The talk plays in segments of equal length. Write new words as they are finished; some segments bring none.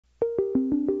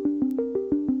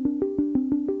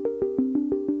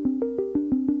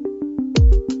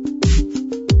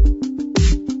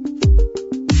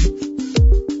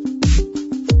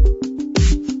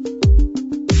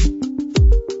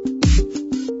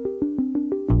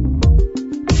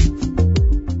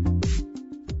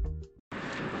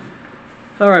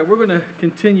All right, we're going to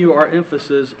continue our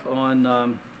emphasis on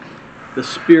the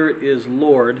Spirit is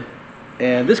Lord.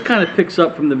 And this kind of picks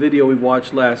up from the video we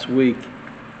watched last week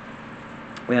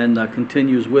and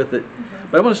continues with it.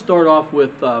 But I want to start off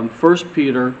with 1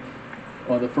 Peter,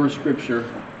 or the first scripture,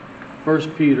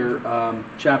 1 Peter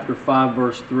chapter 5,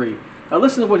 verse 3. Now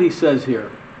listen to what he says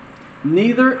here.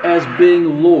 Neither as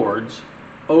being lords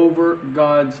over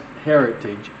God's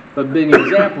heritage, but being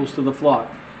examples to the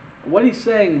flock. What he's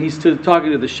saying, he's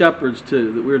talking to the shepherds,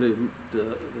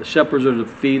 the shepherds are to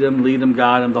feed them, lead them,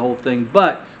 guide them, the whole thing.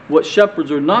 But what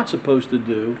shepherds are not supposed to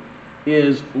do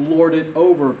is lord it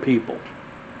over people.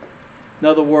 In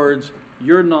other words,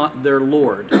 you're not their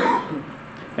Lord.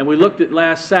 And we looked at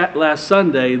last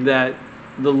Sunday that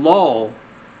the law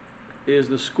is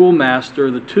the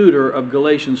schoolmaster, the tutor of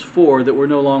Galatians 4 that we're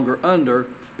no longer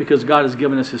under because God has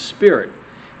given us His Spirit.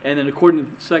 And then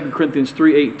according to 2 Corinthians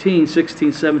 3:18,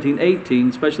 16, 17, 18,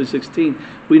 especially 16,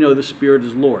 we know the Spirit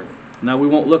is Lord. Now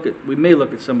we may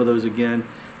look at some of those again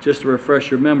just to refresh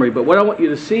your memory. But what I want you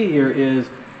to see here is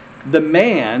the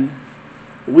man,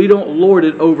 we don't lord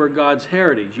it over God's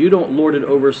heritage. You don't lord it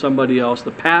over somebody else. The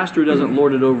pastor doesn't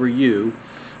lord it over you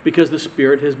because the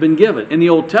Spirit has been given. In the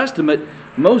Old Testament,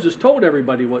 Moses told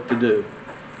everybody what to do.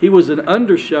 He was an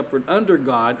under shepherd under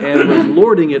God and was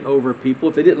lording it over people.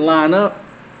 If they didn't line up,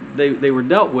 they were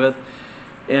dealt with.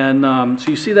 And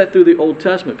so you see that through the Old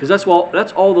Testament because that's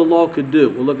all the law could do.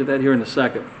 We'll look at that here in a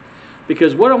second.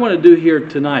 Because what I want to do here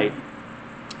tonight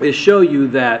is show you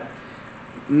that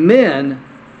men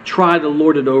try to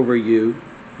lord it over you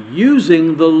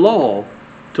using the law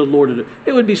to lord it.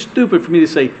 It would be stupid for me to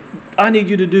say, I need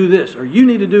you to do this or you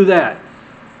need to do that.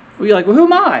 Well, you're like, well, who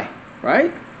am I?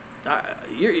 Right?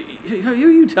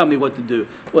 You tell me what to do.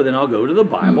 Well, then I'll go to the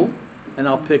Bible and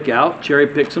I'll cherry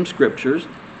pick some scriptures,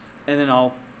 and then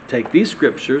I'll take these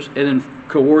scriptures and then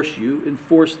coerce you,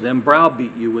 enforce them,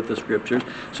 browbeat you with the scriptures.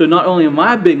 So not only am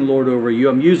I being Lord over you,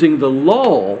 I'm using the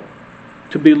law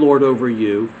to be Lord over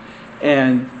you.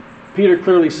 And Peter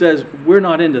clearly says we're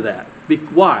not into that.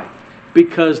 Why?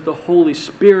 Because the Holy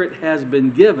Spirit has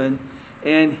been given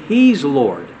and He's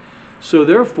Lord. So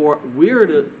therefore, we're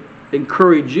to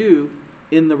encourage you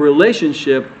in the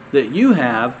relationship that you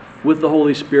have with the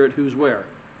Holy Spirit who's where?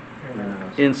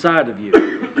 Inside of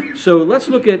you. So let's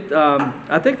look at,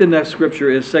 I think the next scripture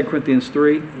is 2 Corinthians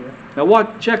 3. Yeah.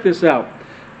 Now check this out.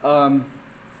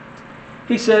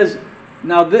 He says,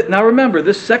 now remember,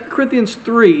 this 2 Corinthians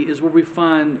 3 is where we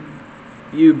find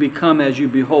you become as you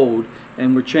behold,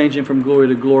 and we're changing from glory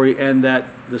to glory, and that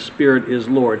the Spirit is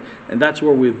Lord. And that's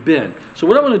where we've been. So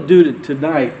what I want to do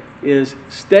tonight is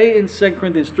stay in 2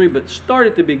 Corinthians 3, but start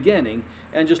at the beginning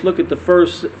and just look at the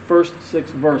first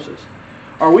 6 verses.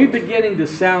 Are we beginning to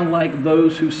sound like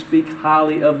those who speak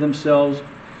highly of themselves?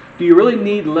 Do you really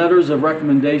need letters of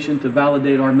recommendation to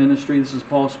validate our ministry? This is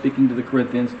Paul speaking to the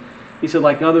Corinthians. He said,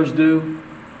 like others do.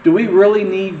 Do we really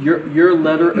need your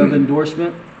letter of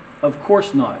endorsement? Of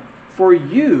course not. For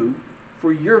you,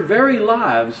 for your very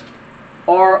lives,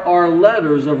 are our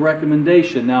letters of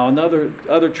recommendation. Now,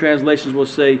 other translations will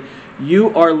say,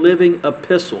 you are living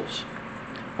epistles.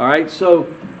 All right,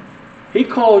 so he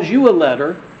calls you a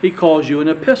letter, he calls you an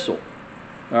epistle.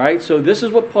 All right, so this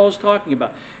is what Paul's talking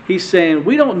about. He's saying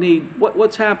we don't need,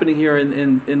 what's happening here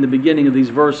in the beginning of these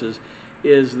verses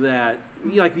is that,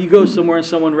 like you go somewhere and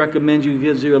someone recommends you,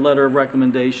 gives you a letter of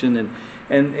recommendation,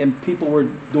 and people were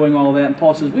doing all that, and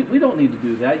Paul says, we don't need to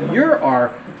do that. You're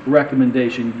our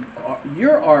recommendation.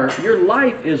 Your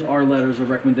life is our letters of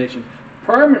recommendation,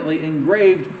 permanently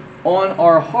engraved on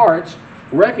our hearts,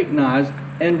 recognized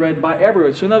and read by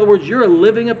everyone. So in other words, you're a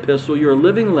living epistle, you're a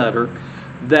living letter,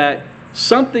 that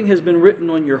something has been written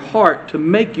on your heart to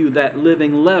make you that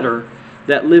living letter,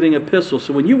 that living epistle.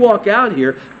 So when you walk out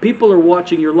here, people are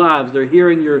watching your lives, they're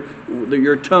hearing your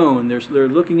tone, they're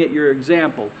looking at your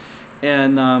example,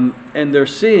 and they're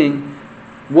seeing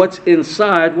what's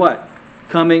inside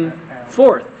coming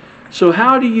forth. So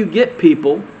how do you get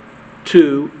people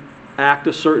to act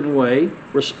a certain way,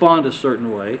 respond a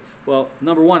certain way? Well,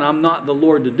 number one, I'm not the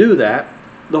Lord to do that.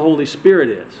 The Holy Spirit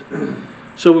is.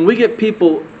 So when we get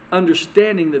people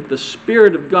understanding that the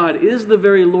Spirit of God is the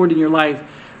very Lord in your life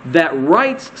that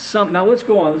writes something. Now let's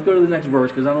go on. Let's go to the next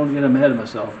verse because I don't want to get ahead of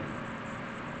myself.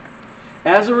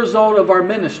 As a result of our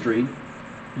ministry,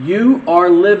 you are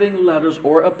living letters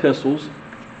or epistles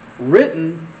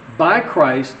written by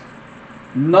Christ,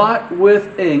 not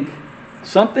with ink.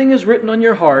 Something is written on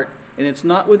your heart, and it's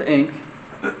not with ink.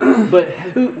 But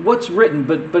what's written?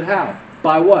 But how?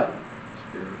 By what?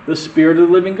 The Spirit of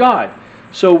the living God.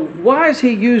 So why is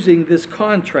he using this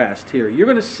contrast here? You're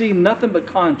going to see nothing but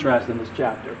contrast in this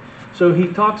chapter. So So he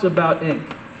talks about ink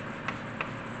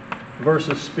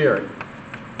versus spirit.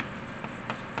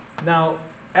 Now,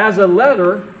 as a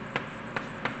letter,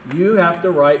 you have to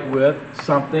write with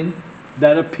something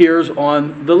that appears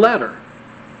on the letter,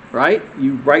 right?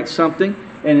 You write something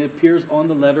and it appears on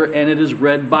the letter and it is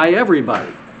read by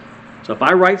everybody. So if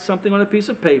I write something on a piece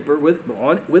of paper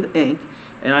with ink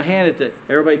and I hand it to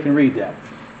everybody, can read that.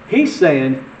 He's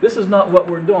saying this is not what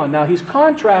we're doing. Now he's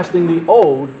contrasting the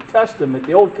Old Testament,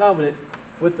 the Old Covenant,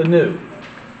 with the New.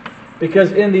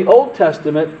 Because in the Old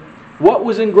Testament, what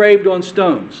was engraved on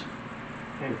stones?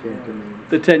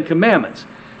 The Ten Commandments.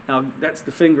 Now that's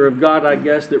the finger of God, I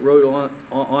guess, that wrote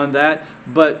on that.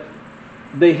 But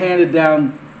they handed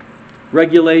down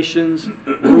regulations,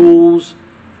 rules,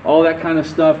 all that kind of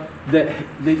stuff that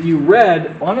you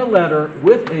read on a letter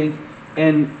with ink,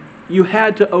 and you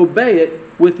had to obey it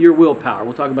with your willpower.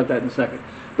 We'll talk about that in a second.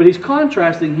 But he's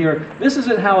contrasting here, this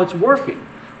isn't how it's working.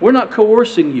 We're not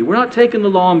coercing you. We're not taking the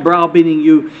law and browbeating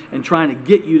you and trying to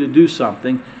get you to do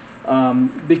something,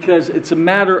 because it's a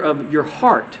matter of your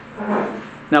heart.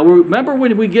 Now remember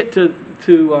when we get to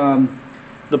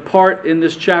the part in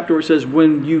this chapter where it says,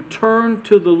 when you turn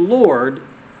to the Lord,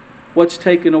 what's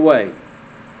taken away?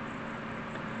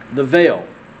 The veil.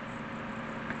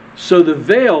 So the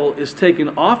veil is taken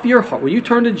off your heart. When you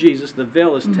turn to Jesus, the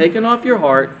veil is taken off your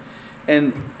heart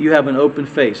and you have an open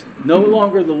face. No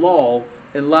longer the law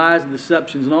and lies and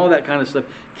deceptions and all that kind of stuff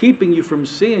keeping you from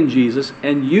seeing Jesus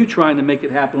and you trying to make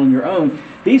it happen on your own.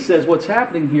 He says what's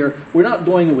happening here, we're not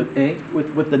doing it with ink,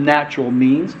 with the natural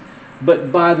means,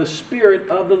 but by the Spirit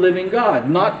of the living God,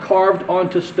 not carved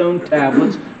onto stone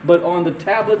tablets, but on the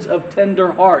tablets of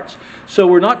tender hearts. So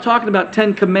we're not talking about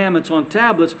 10 commandments on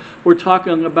tablets, we're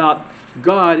talking about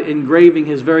God engraving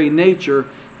His very nature,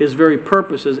 His very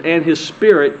purposes, and His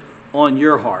Spirit on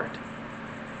your heart.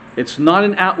 It's not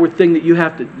an outward thing that you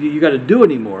got to do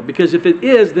anymore, because if it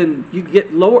is, then you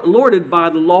get lorded by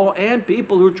the law and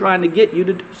people who are trying to get you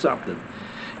to do something.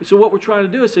 So what we're trying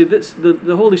to do is say this: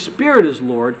 the Holy Spirit is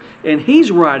Lord, and He's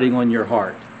writing on your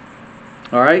heart.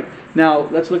 All right? Now,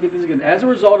 let's look at this again. As a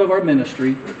result of our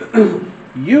ministry,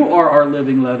 you are our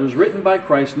living letters, written by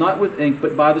Christ, not with ink,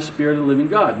 but by the Spirit of the living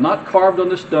God. Not carved on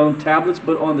the stone tablets,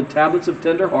 but on the tablets of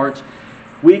tender hearts.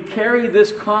 We carry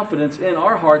this confidence in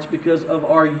our hearts because of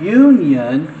our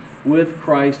union with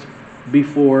Christ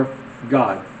before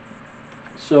God.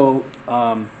 So,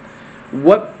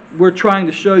 what we're trying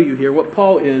to show you here, what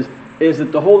Paul is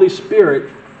that the Holy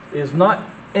Spirit is not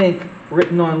ink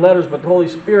written on letters, but the Holy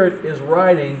Spirit is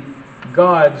writing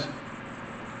God's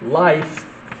life,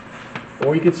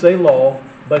 or you could say law,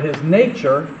 but His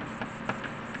nature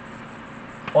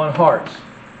on hearts.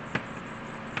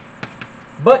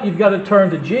 But you've got to turn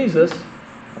to Jesus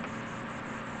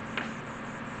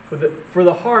for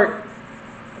the heart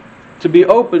to be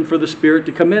open for the Spirit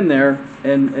to come in there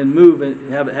and move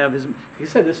and have His... He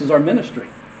said this is our ministry.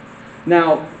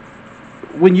 Now,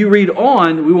 when you read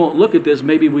on, we won't look at this,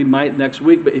 maybe we might next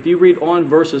week, but if you read on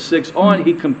verses 6 on,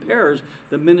 he compares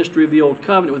the ministry of the Old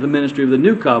Covenant with the ministry of the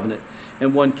New Covenant.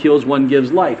 And one kills, one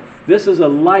gives life. This is a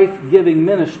life-giving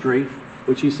ministry,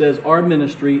 which he says our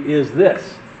ministry is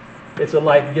this. It's a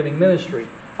life-giving ministry.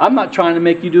 I'm not trying to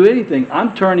make you do anything.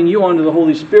 I'm turning you on to the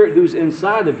Holy Spirit who's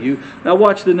inside of you. Now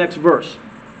watch the next verse.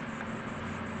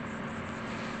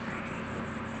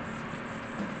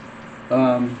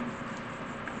 I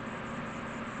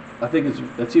think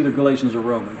it's either Galatians or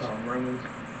Romans. Romans.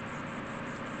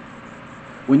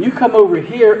 When you come over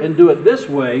here and do it this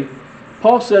way,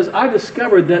 Paul says, I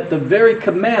discovered that the very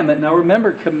commandment, now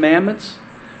remember commandments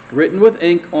written with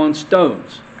ink on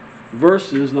stones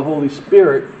versus the Holy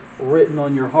Spirit written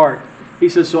on your heart. He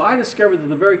says, so I discovered that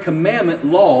the very commandment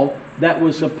law that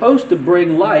was supposed to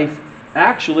bring life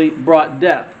actually brought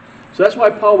death. So that's why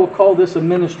Paul will call this a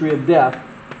ministry of death.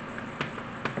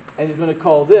 And he's going to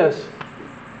call this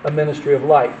a ministry of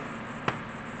life.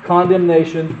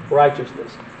 Condemnation,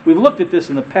 righteousness. We've looked at this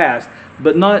in the past,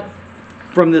 but not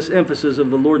from this emphasis of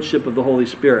the lordship of the Holy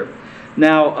Spirit.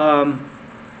 Now,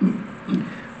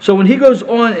 so when he goes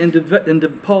on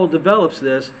and Paul develops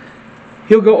this,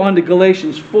 he'll go on to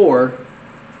Galatians 4,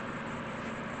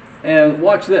 and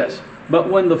watch this. But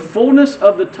when the fullness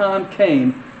of the time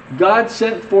came, God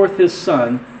sent forth His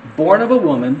Son, born of a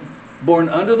woman, born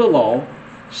under the law,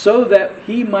 so that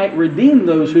He might redeem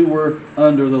those who were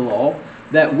under the law,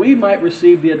 that we might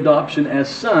receive the adoption as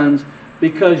sons,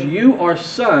 because you are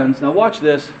sons. Now watch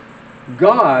this.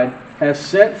 God has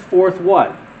sent forth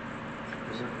what?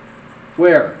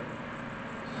 Where?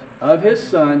 Of His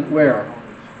Son, where?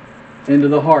 Into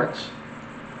the hearts,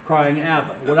 crying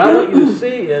Abba. What I want you to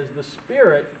see is the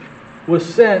Spirit was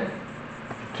sent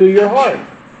to your heart.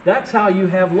 That's how you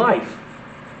have life,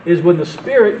 is when the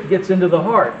Spirit gets into the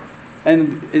heart.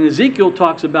 And Ezekiel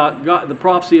talks about God, the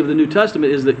prophecy of the New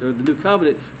Testament is that, or the New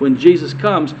Covenant, when Jesus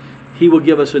comes, He will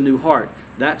give us a new heart.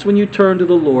 That's when you turn to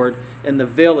the Lord and the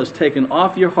veil is taken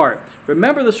off your heart.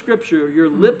 Remember the scripture, your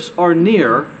lips are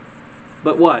near,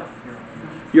 but what?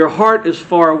 Your heart is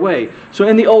far away. So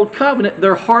in the Old Covenant,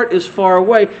 their heart is far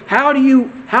away. How do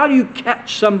you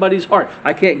catch somebody's heart?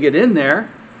 I can't get in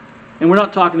there. And we're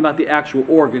not talking about the actual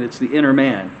organ, it's the inner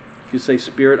man. If you say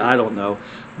spirit, I don't know.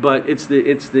 But it's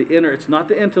the inner, it's not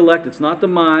the intellect, it's not the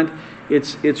mind,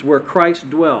 it's where Christ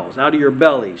dwells. Out of your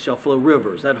belly shall flow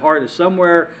rivers. That heart is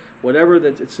somewhere, whatever,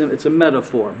 it's a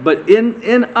metaphor. But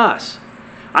in us,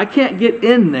 I can't get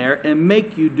in there and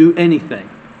make you do anything.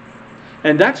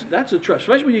 And that's a trust,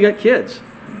 especially when you got kids,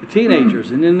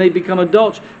 teenagers, and then they become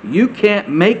adults. You can't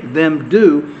make them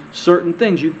do certain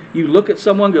things. You look at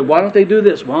someone and go, why don't they do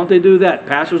this? Why don't they do that?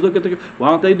 Pastors look at the, why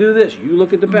don't they do this? You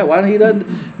look at the pastor, why don't he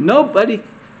doesn't? Nobody,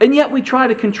 and yet we try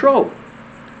to control.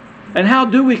 And how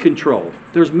do we control?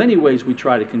 There's many ways we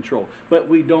try to control, but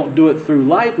we don't do it through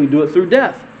life, we do it through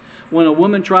death. When a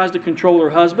woman tries to control her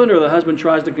husband or the husband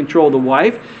tries to control the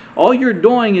wife, all you're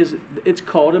doing is, it's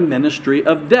called a ministry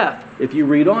of death, if you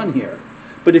read on here.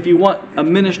 But if you want a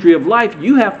ministry of life,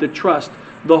 you have to trust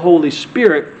the Holy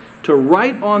Spirit to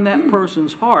write on that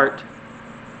person's heart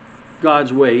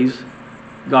God's ways,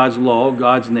 God's law,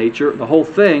 God's nature, the whole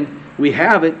thing. We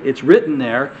have it, it's written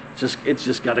there, it's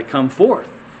just got to come forth.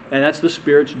 And that's the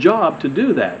Spirit's job to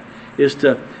do that.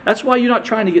 That's why you're not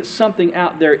trying to get something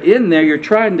out there in there. You're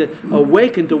trying to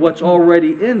awaken to what's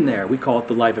already in there. We call it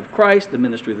the life of Christ, the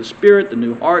ministry of the Spirit, the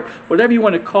new heart, whatever you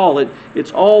want to call it.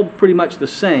 It's all pretty much the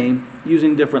same,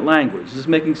 using different language. Is this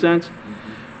making sense?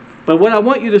 But what I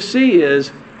want you to see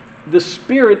is the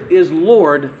Spirit is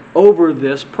Lord over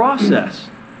this process.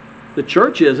 The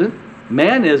church isn't.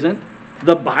 Man isn't.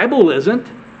 The Bible isn't.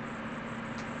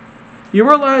 You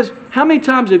realize how many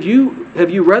times have you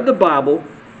read the Bible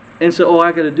and said, oh,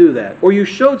 I got to do that? Or you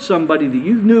showed somebody that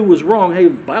you knew was wrong, hey, the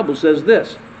Bible says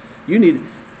this. You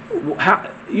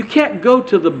can't go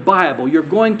to the Bible. You're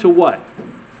going to what?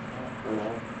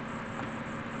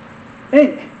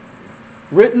 Ink.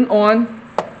 Written on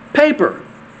paper.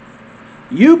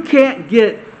 You can't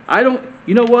get,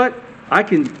 you know what? I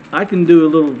can do a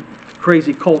little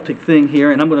crazy cultic thing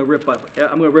here, and I'm going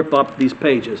to rip up these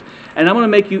pages. And I'm going to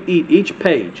make you eat each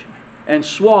page and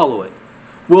swallow it.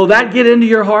 Will that get into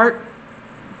your heart?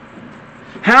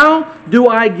 How do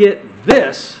I get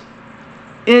this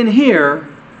in here?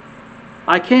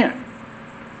 I can't.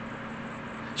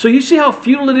 So you see how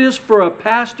futile it is for a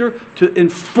pastor to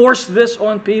enforce this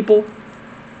on people?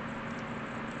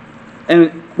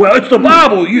 And, well, it's the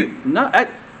Bible.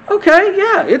 Okay,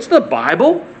 yeah, it's the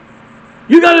Bible.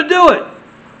 You got to do it.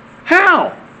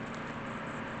 How?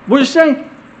 We're saying,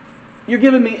 you're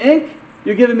giving me ink,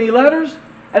 you're giving me letters,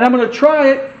 and I'm going to try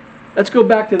it. Let's go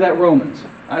back to that Romans.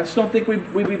 I just don't think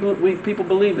people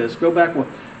believe this. Go back one.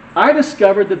 I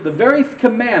discovered that the very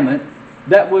commandment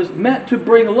that was meant to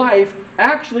bring life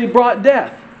actually brought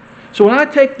death. So when I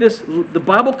take this, the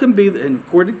Bible can be, and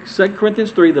according to 2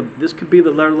 Corinthians 3, this could be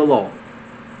the letter of the law,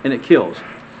 and it kills.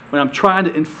 When I'm trying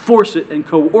to enforce it and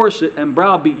coerce it and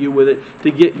browbeat you with it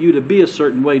to get you to be a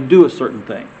certain way, do a certain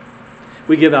thing.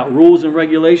 We give out rules and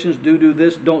regulations, do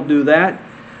this, don't do that.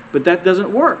 But that doesn't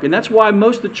work. And that's why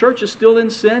most of the church is still in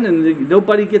sin and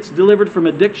nobody gets delivered from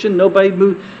addiction. Nobody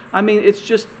moves. I mean, it's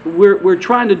just, we're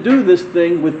trying to do this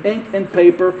thing with ink and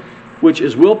paper, which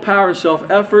is willpower and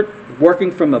self-effort, working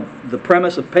from the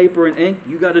premise of paper and ink.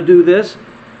 You got to do this.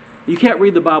 You can't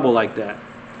read the Bible like that.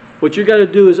 What you got to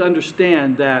do is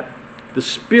understand that the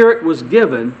Spirit was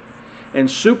given, and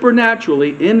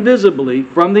supernaturally, invisibly,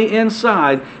 from the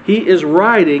inside, He is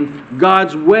writing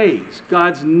God's ways,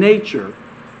 God's nature.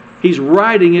 He's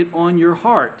writing it on your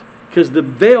heart because the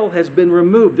veil has been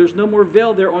removed. There's no more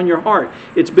veil there on your heart.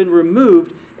 It's been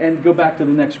removed. And go back to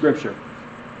the next scripture.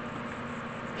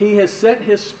 He has sent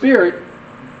His Spirit.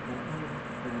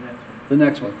 The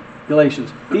next one.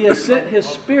 Galatians. He has sent His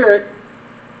Spirit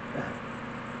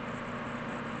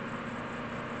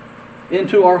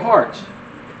into our hearts.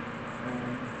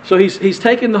 So He's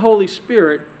taken the Holy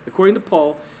Spirit, according to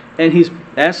Paul, and He's,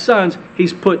 as sons,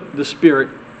 He's put the Spirit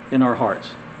in our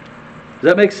hearts. Does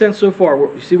that make sense so far?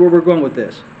 You see where we're going with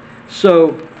this?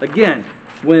 So, again,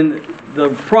 when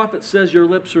the prophet says your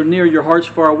lips are near, your heart's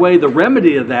far away, the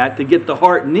remedy of that, to get the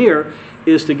heart near,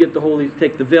 is to get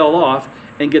take the veil off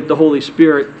and get the Holy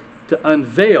Spirit to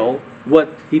unveil what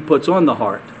He puts on the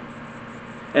heart.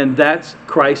 And that's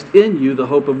Christ in you, the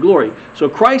hope of glory. So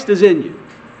Christ is in you.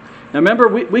 Now remember,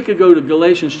 we could go to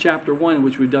Galatians chapter 1,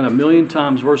 which we've done a million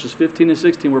times, verses 15 and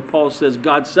 16, where Paul says,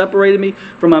 God separated me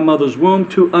from my mother's womb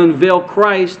to unveil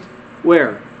Christ,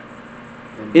 where?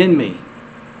 In me.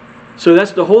 So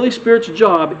that's the Holy Spirit's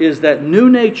job, is that new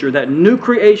nature, that new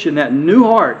creation, that new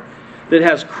heart that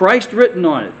has Christ written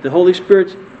on it. The Holy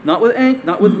Spirit's not with ink,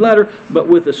 not with letter, but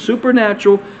with a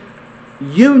supernatural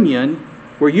union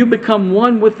where you become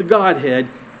one with the Godhead,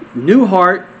 new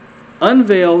heart,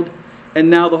 unveiled, and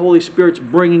now the Holy Spirit's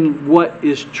bringing what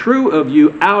is true of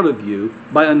you out of you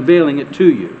by unveiling it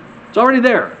to you. It's already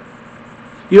there.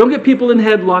 You don't get people in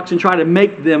headlocks and try to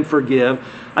make them forgive.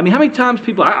 I mean, how many times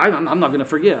people, I'm not going to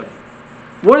forgive.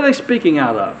 What are they speaking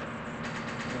out of?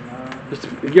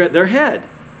 Their head.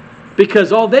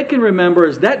 Because all they can remember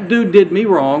is that dude did me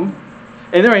wrong,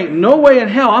 and there ain't no way in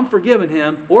hell I'm forgiving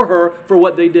him or her for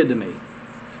what they did to me.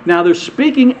 Now they're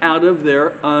speaking out of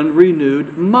their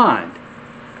unrenewed mind.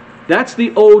 That's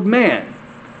the old man.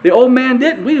 The old man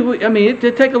didn't. It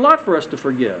did take a lot for us to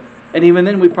forgive. And even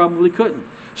then we probably couldn't.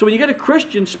 So when you get a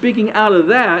Christian speaking out of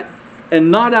that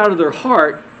and not out of their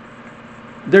heart,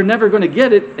 they're never going to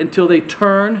get it until they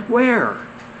turn where?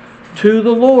 To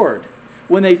the Lord.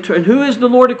 When they turn, who is the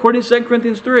Lord according to 2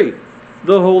 Corinthians 3?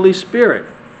 The Holy Spirit.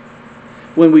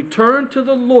 When we turn to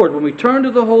the Lord, when we turn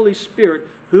to the Holy Spirit,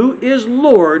 who is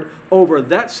Lord over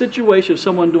that situation of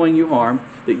someone doing you harm,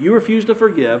 that you refuse to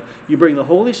forgive, you bring the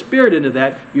Holy Spirit into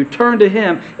that, you turn to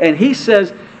Him, and He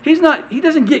says, He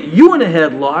doesn't get you in a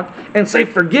headlock and say,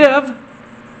 forgive,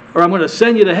 or I'm going to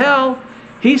send you to hell.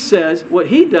 He says, what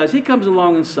He does, He comes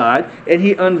along inside, and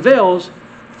He unveils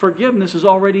forgiveness is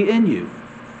already in you.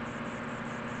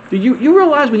 Do you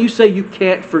realize when you say you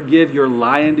can't forgive, you're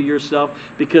lying to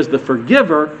yourself? Because the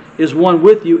forgiver is one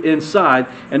with you inside.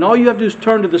 And all you have to do is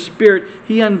turn to the Spirit.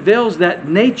 He unveils that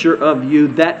nature of you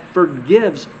that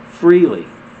forgives freely.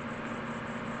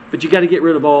 But you got to get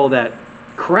rid of all that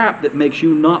crap that makes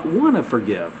you not want to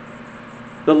forgive.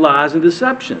 The lies and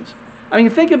deceptions. I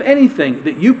mean, think of anything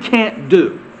that you can't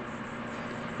do.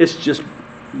 It's just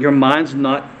your mind's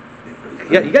not...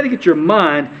 You got to get your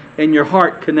mind and your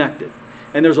heart connected.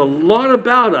 And there's a lot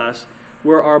about us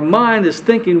where our mind is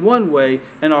thinking one way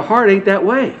and our heart ain't that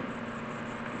way.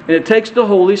 And it takes the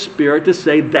Holy Spirit to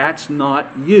say, that's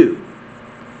not you.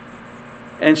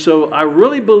 And so I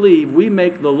really believe we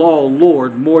make the law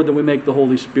Lord more than we make the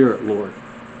Holy Spirit Lord.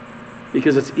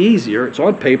 Because it's easier, it's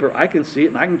on paper, I can see it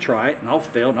and I can try it and I'll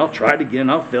fail and I'll try it again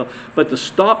and I'll fail. But to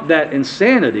stop that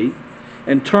insanity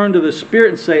and turn to the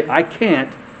Spirit and say, I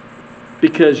can't,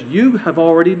 because you have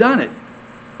already done it.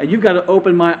 And you've got to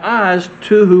open my eyes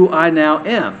to who I now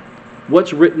am.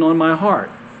 What's written on my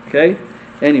heart. Okay?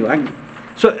 Anyway,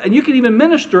 and you can even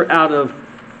minister out of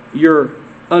your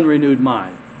unrenewed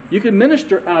mind. You can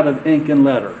minister out of ink and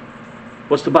letter.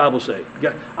 What's the Bible say?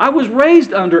 I was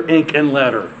raised under ink and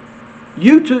letter.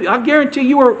 You too, I guarantee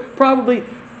you were probably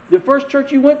the first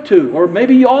church you went to, or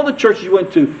maybe all the churches you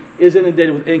went to, is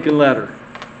inundated with ink and letter.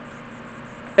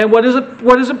 And what does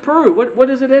it prove? What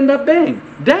does it end up being?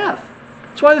 Death.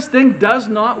 That's why this thing does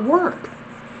not work.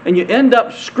 And you end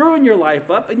up screwing your life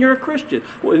up and you're a Christian.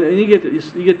 And you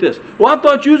get this. Well, I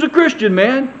thought you was a Christian,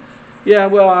 man. Yeah,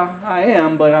 well, I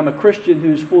am, but I'm a Christian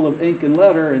who's full of ink and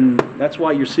letter, and that's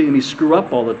why you're seeing me screw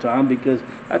up all the time, because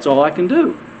that's all I can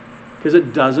do. Because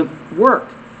it doesn't work.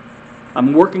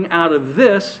 I'm working out of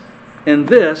this and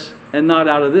not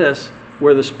out of this,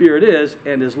 where the Spirit is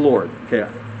and is Lord. Okay,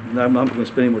 I'm not going to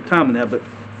spend any more time on that, but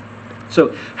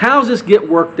so how does this get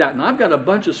worked out? And I've got a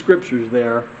bunch of scriptures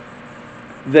there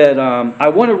that I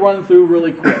want to run through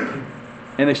really quick.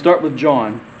 And they start with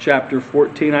John chapter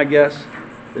 14, I guess.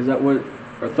 Is that what?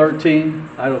 Or 13?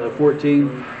 I don't know,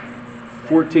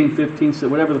 14, 15, so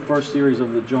whatever the first series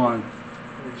of the John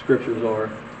scriptures are.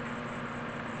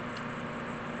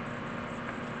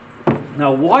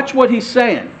 Now watch what he's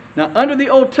saying. Now under the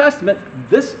Old Testament,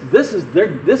 this is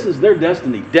their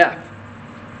destiny, death.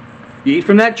 You eat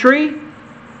from that tree,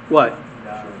 what?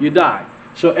 You die.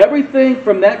 So everything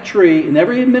from that tree and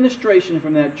every administration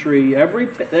from that tree,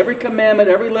 every commandment,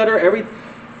 every letter,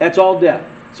 that's all death.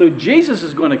 So Jesus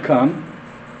is going to come,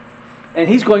 and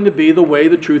He's going to be the way,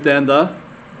 the truth, and the...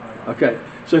 Okay.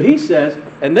 So He says,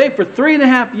 and they for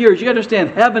 3.5 years, you understand,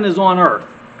 heaven is on earth.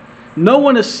 No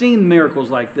one has seen miracles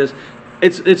like this.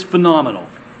 It's phenomenal.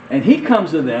 And He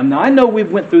comes to them. Now I know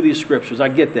we've went through these scriptures. I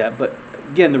get that, but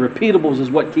again, the repeatables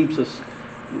is what keeps us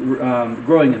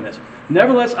growing in this.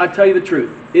 Nevertheless, I tell you the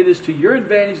truth. It is to your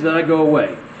advantage that I go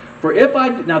away. For if I...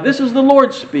 Now this is the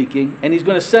Lord speaking, and He's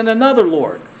going to send another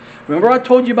Lord. Remember I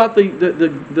told you about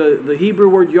the Hebrew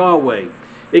word Yahweh.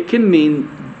 It can mean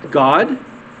God,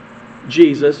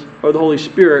 Jesus or the Holy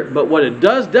Spirit, but what it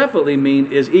does definitely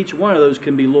mean is each one of those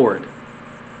can be Lord.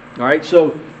 All right,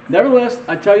 so nevertheless,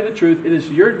 I tell you the truth, it is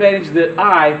your advantage that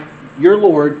I, your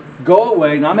Lord, go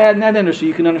away. Now I'm adding that in there so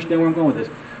you can understand where I'm going with this.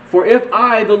 For if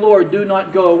I, the Lord, do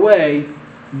not go away,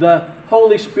 the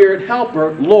Holy Spirit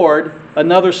helper, Lord,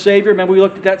 another Savior. Remember we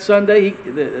looked at that Sunday?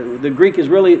 The Greek is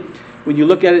really, when you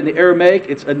look at it in the Aramaic,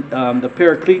 it's the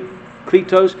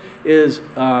parakletos is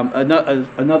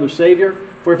another Savior.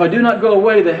 For if I do not go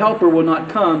away, the helper will not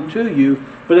come to you,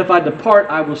 but if I depart,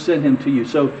 I will send him to you.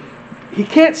 So he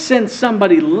can't send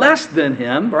somebody less than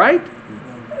him, right?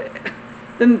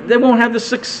 Then they won't have the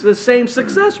same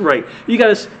success rate. You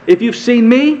got to. If you've seen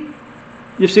me,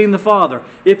 you've seen the Father.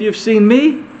 If you've seen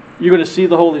me, you're going to see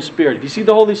the Holy Spirit. If you see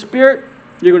the Holy Spirit,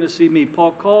 you're going to see me.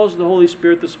 Paul calls the Holy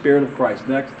Spirit the Spirit of Christ.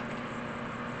 Next.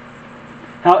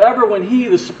 However, when He,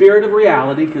 the Spirit of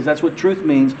reality, because that's what truth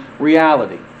means,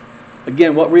 reality.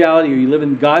 Again, what reality? Are you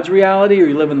living God's reality, or are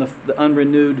you living the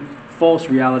unrenewed, false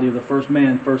reality of the first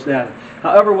man, first Adam?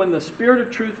 However, when the Spirit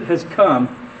of truth has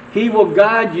come, He will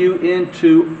guide you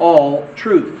into all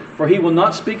truth. For He will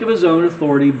not speak of His own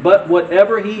authority, but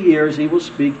whatever He hears, He will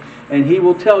speak, and He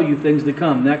will tell you things to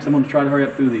come. Next, I'm going to try to hurry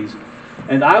up through these.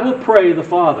 And I will pray the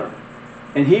Father,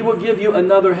 and He will give you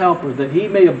another helper, that He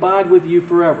may abide with you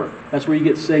forever. That's where you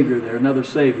get Savior there, another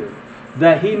Savior.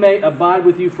 That He may abide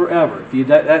with you forever. If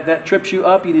that trips you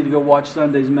up, you need to go watch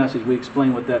Sunday's message. We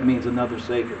explain what that means, another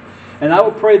Savior. And I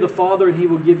will pray the Father, and He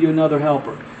will give you another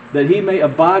helper, that He may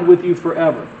abide with you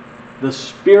forever. The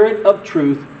Spirit of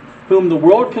truth, whom the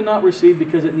world cannot receive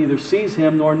because it neither sees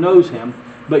Him nor knows Him,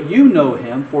 but you know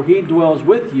Him, for He dwells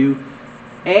with you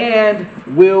and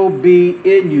will be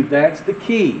in you. That's the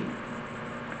key.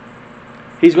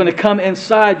 He's going to come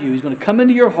inside you. He's going to come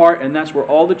into your heart, and that's where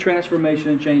all the transformation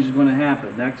and change is going to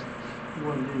happen. Next. You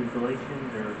want to do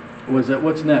Galatians or?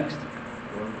 What's next?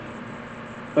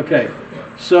 Okay,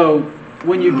 so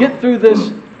when you get through this,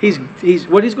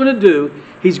 what he's going to do,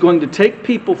 he's going to take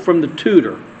people from the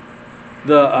tutor,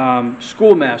 the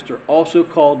schoolmaster, also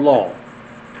called law,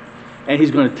 and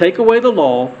he's going to take away the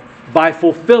law by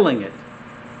fulfilling it.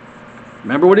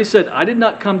 Remember what he said, I did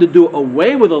not come to do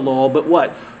away with the law, but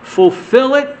what?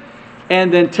 Fulfill it,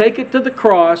 and then take it to the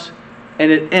cross,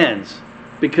 and it ends.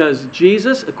 Because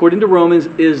Jesus, according to Romans,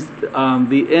 is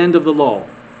the end of the law.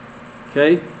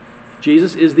 Okay?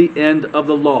 Jesus is the end of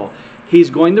the law.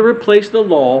 He's going to replace the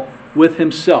law with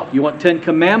Himself. You want 10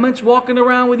 commandments walking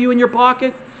around with you in your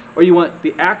pocket? Or you want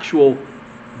the actual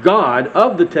God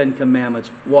of the 10 commandments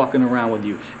walking around with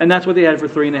you? And that's what they had for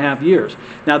 3.5 years.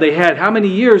 Now they had how many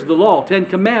years the law? 10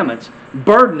 commandments,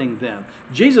 burdening them.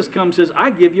 Jesus comes and says, I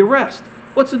give you rest.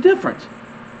 What's the difference?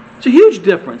 It's a huge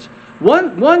difference.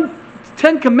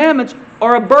 10 commandments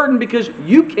are a burden because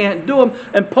you can't do them.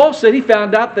 And Paul said he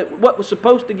found out that what was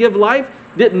supposed to give life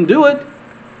didn't do it.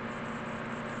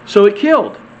 So it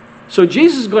killed. So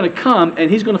Jesus is going to come and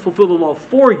He's going to fulfill the law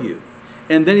for you.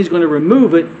 And then He's going to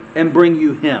remove it and bring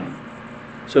you Him.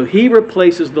 So He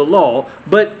replaces the law.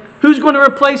 But who's going to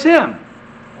replace Him?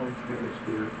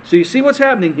 So you see what's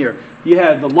happening here. You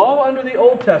had the law under the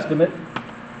Old Testament.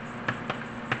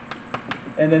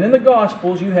 And then in the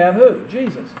Gospels you have who?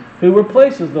 Jesus, who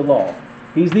replaces the law.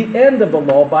 He's the end of the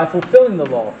law by fulfilling the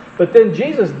law. But then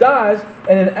Jesus dies,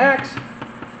 and in Acts,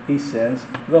 He sends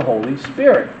the Holy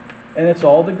Spirit. And it's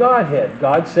all the Godhead.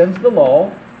 God sends the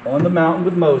law on the mountain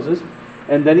with Moses,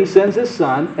 and then He sends His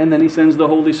Son, and then He sends the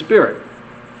Holy Spirit.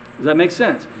 Does that make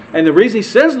sense? And the reason He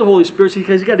sends the Holy Spirit is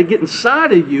because He's got to get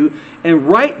inside of you and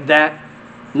write that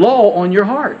law on your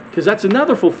heart. Because that's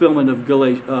another fulfillment of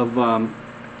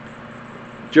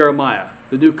Jeremiah.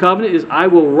 The new covenant is, I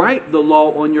will write the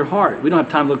law on your heart. We don't have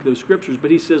time to look at those scriptures,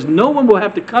 but He says no one will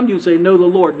have to come to you and say, know the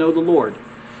Lord, know the Lord.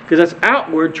 Because that's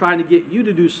outward, trying to get you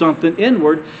to do something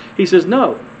inward. He says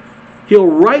no. He'll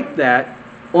write that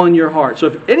on your heart. So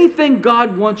if anything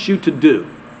God wants you to do,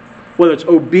 whether it's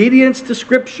obedience to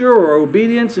Scripture or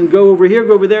obedience and go over here,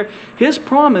 go over there, His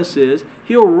promise is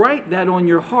He'll write that on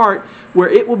your heart where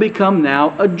it will become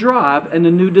now a drive and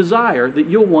a new desire that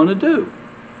you'll want to do.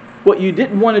 What you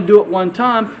didn't want to do at one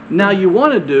time, now you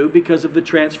want to do because of the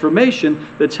transformation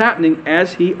that's happening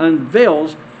as He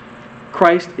unveils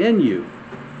Christ in you.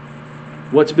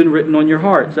 What's been written on your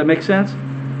heart. Does that make sense?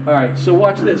 All right, so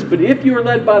watch this. But if you are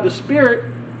led by the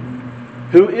Spirit,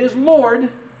 who is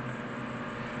Lord,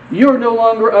 you are no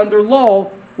longer under law,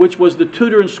 which was the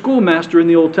tutor and schoolmaster in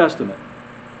the Old Testament.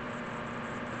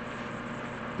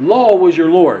 Law was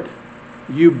your Lord.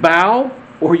 You bow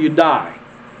or you die.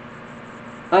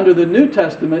 Under the New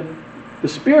Testament, the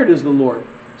Spirit is the Lord.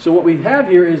 So what we have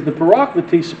here is the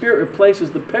Paracletes, Spirit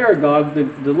replaces the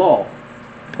Paragogue, the law.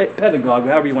 pedagogue,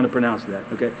 however you want to pronounce that.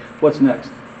 Okay, what's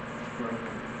next?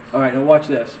 All right, now watch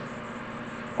this.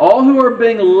 All who are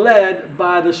being led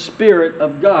by the Spirit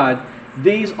of God,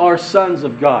 these are sons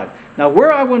of God. Now,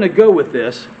 where I want to go with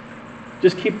this,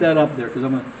 just keep that up there,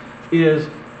 because is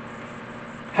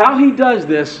how he does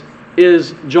this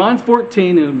is John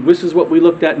 14, and this is what we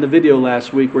looked at in the video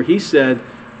last week, where he said,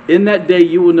 in that day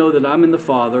you will know that I'm in the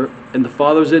Father, and the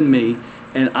Father's in me,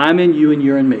 and I'm in you, and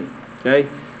you're in me. Okay?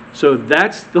 So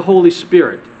that's the Holy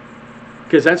Spirit.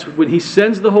 Because that's when he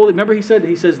sends the Holy... Remember he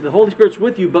says the Holy Spirit's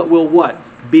with you, but will what?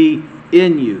 Be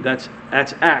in you. That's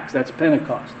Acts. That's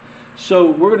Pentecost.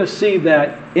 So we're going to see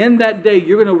that in that day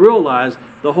you're going to realize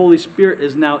the Holy Spirit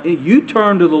is now in you.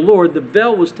 Turn to the Lord. The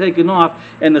veil was taken off,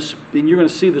 and you're going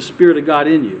to see the Spirit of God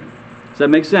in you. Does that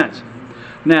make sense?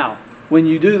 Now, when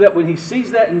you do that, when he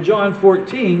sees that in John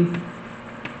 14,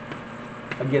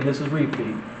 again, this is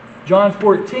repeat. John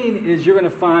 14 is you're going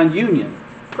to find union.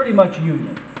 Pretty much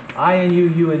union. I and you,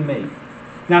 you and me.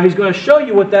 Now he's going to show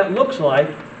you what that looks like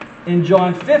in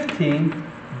John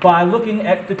 15 by looking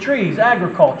at the trees,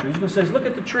 agriculture. He's going to say, look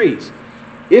at the trees.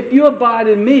 If you abide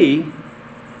in me,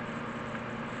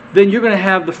 then you're going to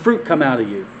have the fruit come out of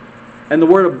you. And the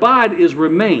word abide is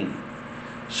remain.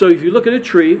 So if you look at a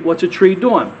tree, what's a tree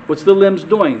doing? What's the limbs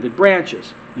doing? The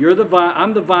branches. You're the vine,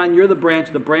 I'm the vine, you're the branch.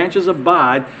 The branches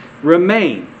abide,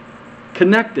 remain,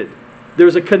 connected.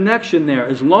 There's a connection there.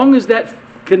 As long as that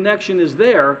connection is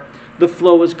there, the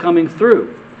flow is coming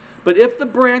through. But if the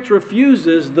branch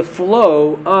refuses the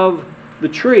flow of the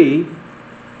tree,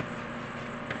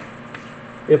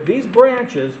 if these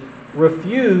branches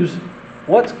refuse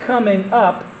what's coming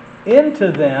up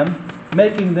into them,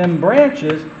 making them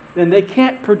branches, then they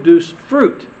can't produce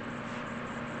fruit.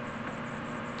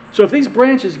 So if these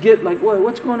branches get like, well,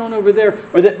 what's going on over there?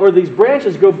 Or these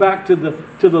branches go back to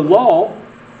the law,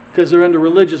 because they're under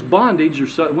religious bondage,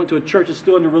 or went to a church that's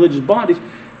still under religious bondage.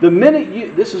 The minute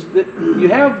you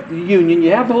have the union,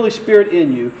 you have the Holy Spirit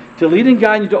in you to lead and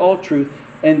guide you to all truth,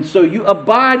 and so you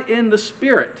abide in the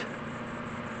Spirit.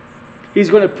 He's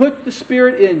going to put the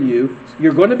Spirit in you.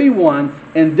 You're going to be one,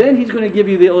 and then He's going to give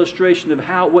you the illustration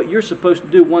of what you're supposed to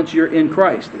do once you're in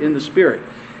Christ, in the Spirit.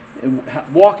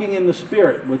 And walking in the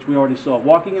Spirit, which we already saw.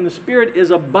 Walking in the Spirit is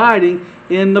abiding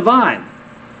in the vine.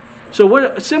 So what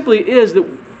it simply is that,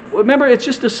 remember, it's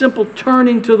just a simple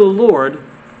turning to the Lord,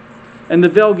 and the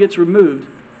veil gets removed.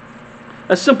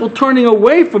 A simple turning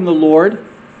away from the Lord,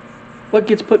 what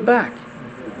gets put back?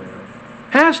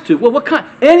 Has to. Well, what kind?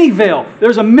 Any veil.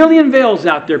 There's a million veils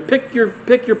out there. Pick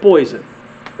your poison.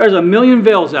 There's a million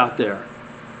veils out there.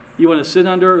 You want to sit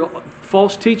under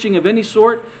false teaching of any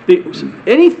sort?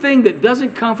 Anything that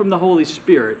doesn't come from the Holy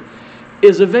Spirit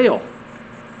is a veil.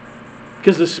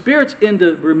 Because the Spirit's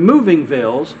into removing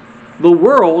veils. The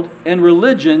world and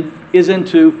religion is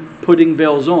into putting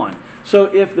veils on. So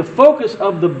if the focus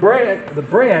of the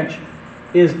branch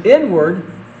is inward,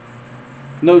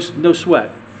 no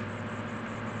sweat.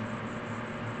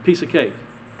 Piece of cake.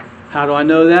 How do I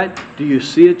know that? Do you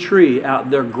see a tree out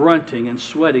there grunting and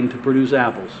sweating to produce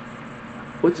apples?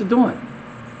 What's it doing?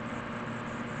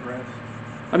 Rest.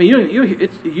 I mean,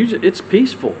 it's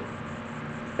peaceful.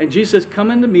 And Jesus says,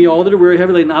 come unto me, all that are weary,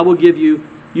 heavy laden, and I will give you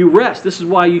rest. This is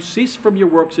why you cease from your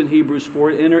works in Hebrews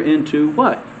 4 and enter into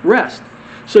what? Rest.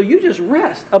 So you just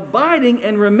rest. Abiding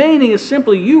and remaining is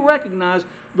simply you recognize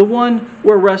the one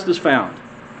where rest is found.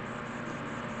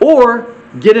 Or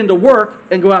get into work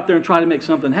and go out there and try to make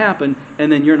something happen,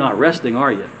 and then you're not resting,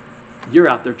 are you? You're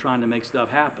out there trying to make stuff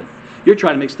happen. You're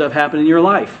trying to make stuff happen in your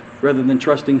life rather than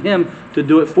trusting Him to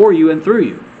do it for you and through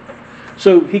you.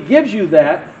 So He gives you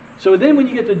that. So then when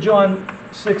you get to John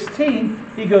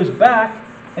 16, He goes back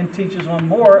and teaches on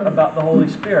more about the Holy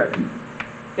Spirit.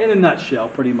 In a nutshell,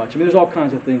 pretty much. I mean, there's all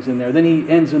kinds of things in there. Then He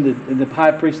ends in the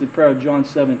high priestly prayer of John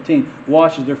 17,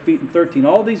 washes their feet in 13.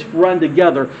 All these run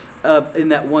together in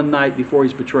that one night before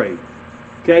He's betrayed.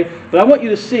 Okay? But I want you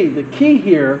to see the key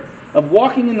here of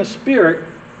walking in the Spirit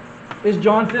is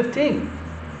John 15.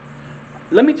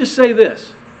 Let me just say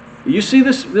this. You see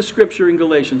this scripture in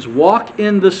Galatians, walk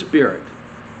in the Spirit.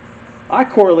 I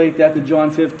correlate that to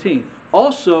John 15.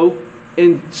 Also,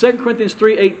 in 2 Corinthians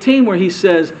 3:18, where he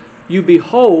says, you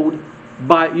become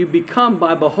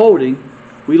by beholding.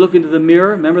 We look into the mirror,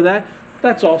 remember that?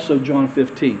 That's also John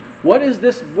 15. What is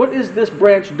this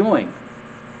branch doing?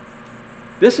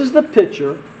 This is the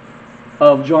picture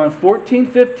of John 14,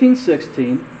 15,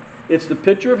 16. It's the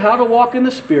picture of how to walk in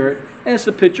the Spirit, and it's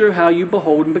the picture of how you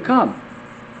behold and become.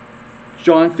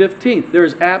 John 15. There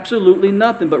is absolutely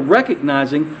nothing but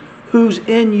recognizing who's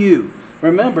in you.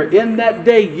 Remember, in that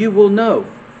day you will know.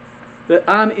 that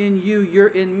I'm in you, you're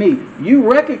in me.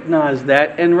 You recognize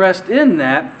that and rest in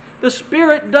that. The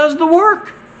Spirit does the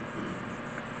work.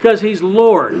 Because He's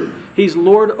Lord. He's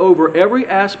Lord over every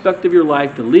aspect of your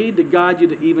life to lead, to guide you,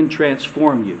 to even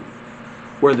transform you.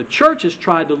 Where the church has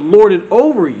tried to lord it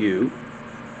over you,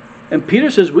 and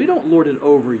Peter says, we don't lord it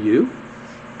over you,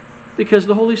 because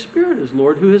the Holy Spirit is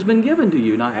Lord who has been given to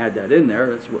you. And I add that in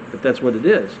there, if that's what it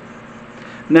is.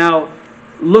 Now,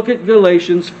 look at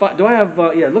Galatians 5. Do I have,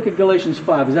 yeah, look at Galatians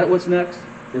 5. Is that what's next?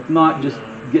 If not, just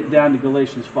get down to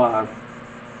Galatians 5.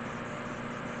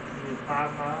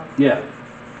 5:5? Yeah.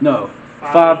 No.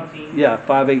 5:18? Yeah,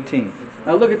 5:18.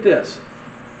 Now look at this.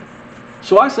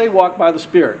 So I say walk by the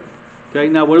Spirit. Okay,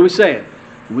 now what are we saying?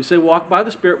 When we say walk by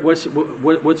the Spirit, what's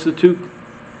the two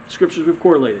scriptures we've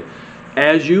correlated?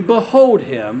 As you behold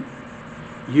Him,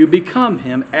 you become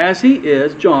Him. As He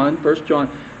is, John, 1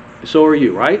 John, so are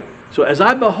you, right? So as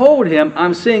I behold Him,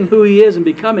 I'm seeing who He is and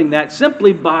becoming that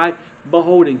simply by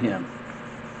beholding Him.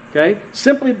 Okay?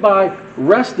 Simply by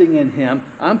resting in Him,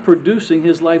 I'm producing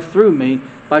His life through me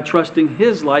by trusting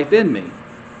His life in me.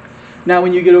 Now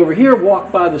when you get over here,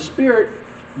 walk by the Spirit,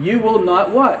 you will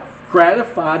not what?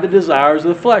 Gratify the desires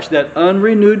of the flesh. That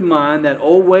unrenewed mind, that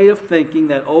old way of thinking,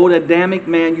 that old Adamic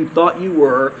man you thought you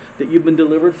were, that you've been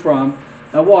delivered from.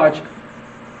 Now watch.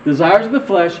 Desires of the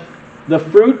flesh, the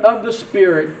fruit of the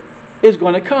Spirit is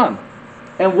going to come.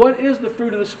 And what is the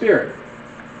fruit of the Spirit?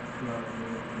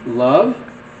 Love,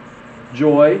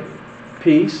 joy,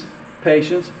 peace,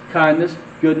 patience, kindness,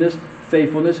 goodness,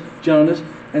 faithfulness, gentleness,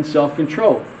 and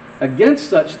self-control. Against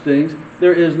such things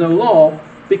there is no law,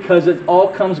 because it all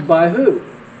comes by who?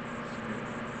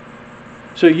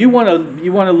 So you want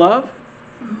to love?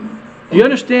 Do you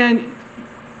understand?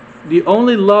 The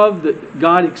only love that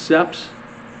God accepts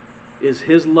is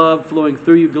His love flowing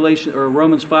through you.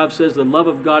 Romans 5 says the love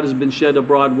of God has been shed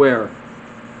abroad where?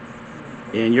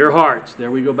 In your hearts.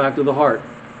 There we go back to the heart.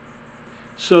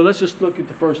 So let's just look at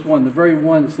the first one. The very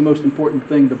one that's the most important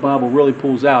thing the Bible really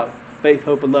pulls out. Faith,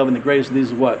 hope, and love. And the greatest of these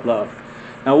is what? Love.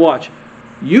 Now watch.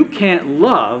 You can't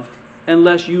love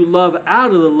unless you love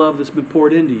out of the love that's been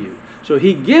poured into you. So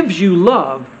He gives you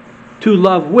love to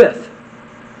love with.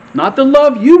 Not the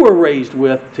love you were raised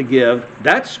with to give.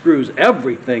 That screws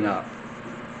everything up.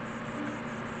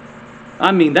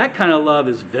 I mean, that kind of love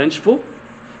is vengeful.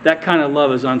 That kind of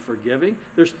love is unforgiving.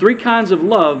 There's three kinds of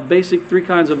love, basic three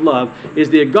kinds of love.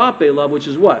 Is the agape love, which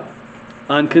is what?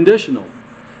 Unconditional.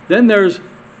 Then there's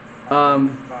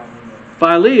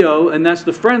phileo, and that's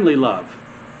the friendly love.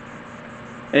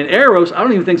 And eros, I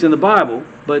don't even think it's in the Bible,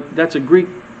 but that's a Greek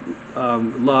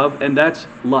love, and that's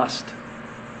lust,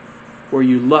 where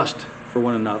you lust for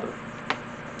one another.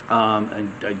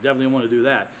 And I definitely want to do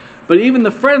that. But even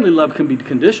the friendly love can be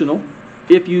conditional.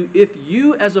 If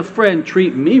you as a friend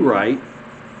treat me right,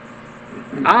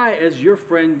 I as your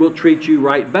friend will treat you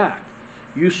right back.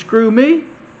 You screw me,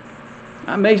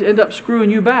 I may end up screwing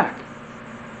you back.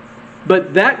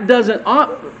 But that doesn't,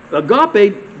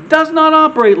 agape does not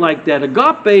operate like that.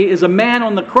 Agape is a man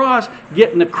on the cross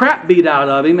getting the crap beat out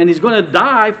of him, and he's going to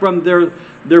die from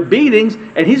their beatings,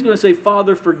 and he's going to say,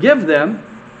 Father, forgive them.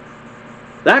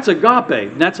 That's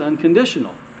agape. That's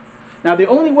unconditional. Now the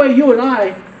only way you and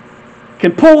I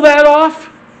can pull that off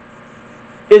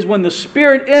is when the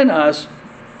Spirit in us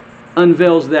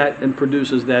unveils that and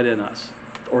produces that in us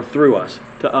or through us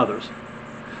to others.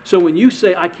 So when you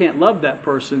say, I can't love that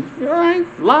person, you're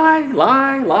right,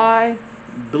 lie.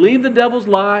 Believe the devil's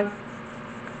lie.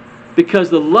 Because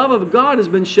the love of God has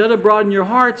been shed abroad in your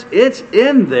hearts. It's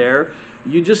in there.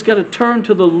 You just got to turn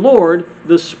to the Lord,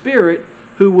 the Spirit,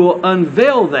 who will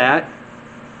unveil that,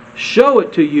 show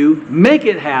it to you, make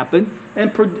it happen,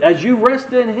 and as you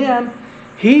rest in Him,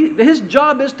 His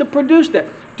job is to produce that.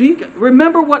 Do you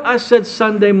remember what I said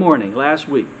Sunday morning last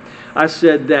week? I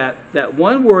said that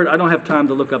one word, I don't have time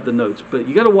to look up the notes, but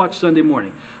you got to watch Sunday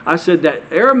morning. I said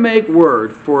that Aramaic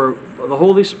word for the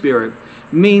Holy Spirit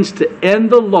means to end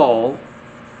the law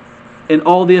and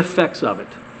all the effects of it.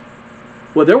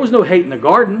 Well, there was no hate in the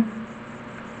garden.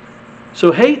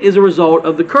 So hate is a result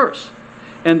of the curse.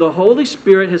 And the Holy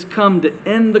Spirit has come to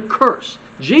end the curse.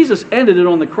 Jesus ended it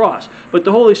on the cross. But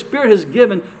the Holy Spirit has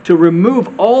given to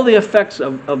remove all the effects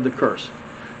of the curse.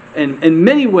 And in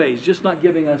many ways, just not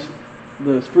giving us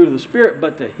the fruit of the Spirit,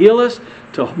 but to heal us,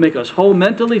 to make us whole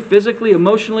mentally, physically,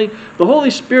 emotionally. The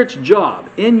Holy Spirit's job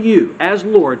in you as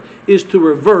Lord is to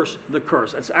reverse the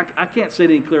curse. I can't say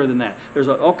it any clearer than that. There's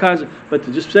all kinds of, but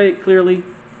to just say it clearly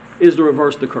is to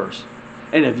reverse the curse.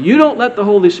 And if you don't let the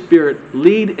Holy Spirit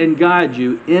lead and guide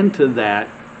you into that,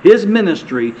 His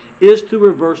ministry is to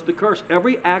reverse the curse.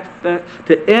 Every act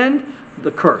to end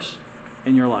the curse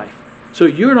in your life. So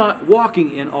you're not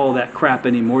walking in all that crap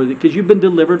anymore because you've been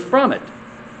delivered from it.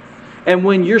 And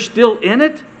when you're still in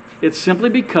it, it's simply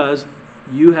because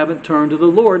you haven't turned to the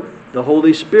Lord, the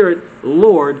Holy Spirit,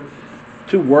 Lord,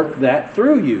 to work that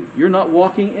through you. You're not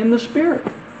walking in the Spirit.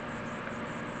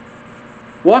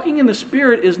 Walking in the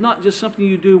Spirit is not just something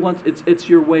you do once. It's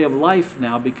your way of life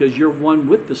now because you're one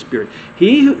with the Spirit.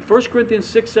 1 Corinthians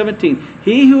 6:17,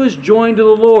 he who is joined to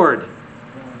the Lord,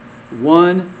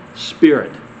 one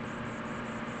Spirit.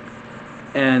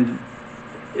 And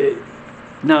it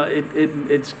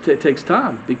takes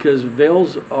time because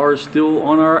veils are still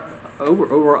on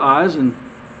over our eyes and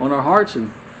on our hearts,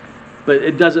 but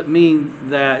it doesn't mean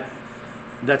that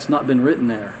that's not been written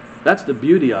there. That's the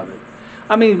beauty of it.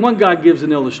 I mean, one guy gives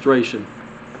an illustration.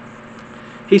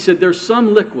 He said there's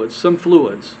some liquids, some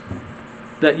fluids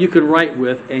that you can write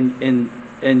with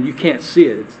and you can't see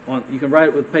it. You can write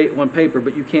it with on paper,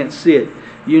 but you can't see it.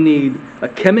 You need a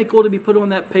chemical to be put on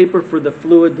that paper for the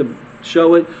fluid to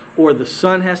show it, or the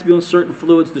sun has to be on certain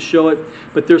fluids to show it.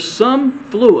 But there's some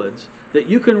fluids that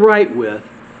you can write with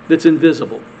that's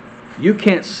invisible. You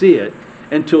can't see it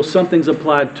until something's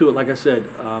applied to it, like I said,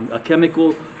 a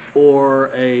chemical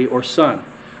or sun.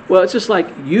 Well, it's just like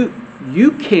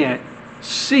you can't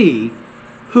see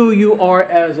who you are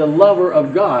as a lover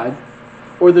of God,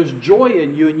 or there's joy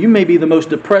in you, and you may be the most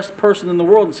depressed person in the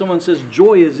world, and someone says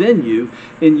joy is in you,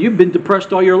 and you've been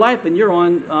depressed all your life, and you're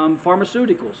on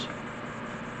pharmaceuticals.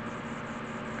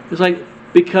 It's like,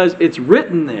 because it's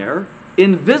written there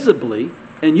invisibly,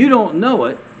 and you don't know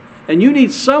it, and you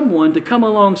need someone to come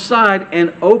alongside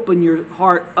and open your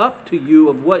heart up to you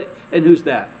of what, and who's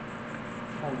that?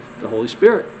 The Holy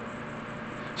Spirit.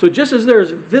 So just as there's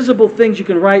visible things you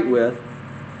can write with,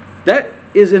 that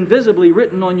is invisibly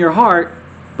written on your heart,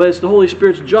 but it's the Holy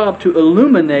Spirit's job to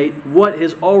illuminate what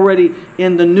is already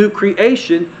in the new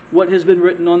creation, what has been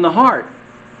written on the heart.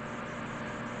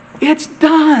 It's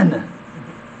done.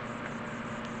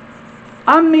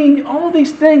 I mean, all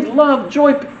these things, love,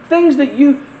 joy, things that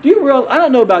do you realize? I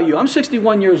don't know about you. I'm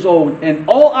 61 years old, and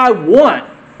all I want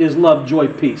is love, joy,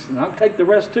 peace. And I'll take the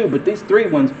rest too, but these three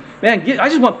ones, man, I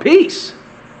just want peace.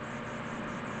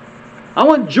 I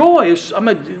want joy.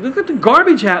 Look at the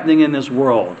garbage happening in this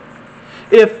world.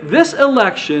 If this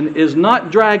election is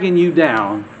not dragging you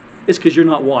down, it's because you're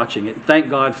not watching it. Thank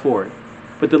God for it.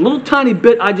 But the little tiny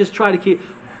bit I just try to keep,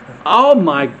 oh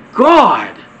my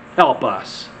God, help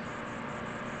us.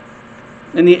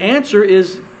 And the answer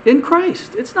is in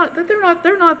Christ. It's not that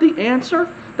they're not the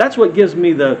answer. That's what gives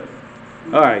me the,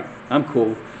 all right, I'm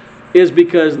cool, is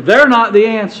because they're not the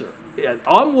answer.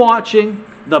 I'm watching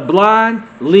the blind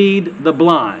lead the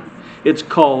blind. It's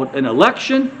called an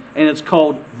election, and it's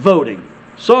called voting.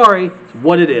 Sorry, it's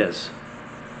what it is.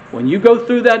 When you go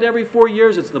through that every 4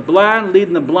 years, it's the blind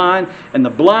leading the blind, and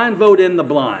the blind vote in the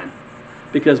blind.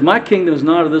 Because my kingdom is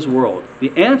not of this world.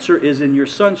 The answer is in your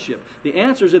sonship. The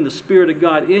answer is in the Spirit of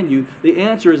God in you. The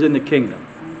answer is in the kingdom.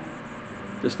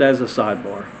 Just as a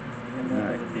sidebar. All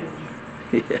right.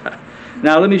 Yeah.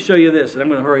 Now let me show you this, and I'm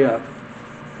going to hurry up.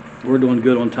 We're doing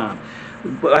good on time.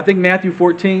 But I think Matthew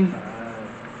 14.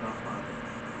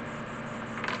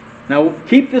 Now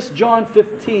keep this John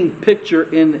 15 picture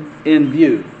in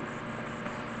view.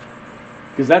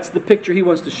 Because that's the picture he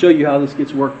wants to show you how this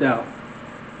gets worked out.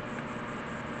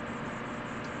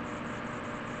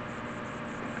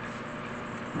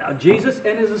 Now Jesus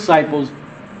and his disciples,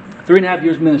 3.5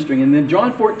 years ministering. And then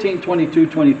John 14, 22,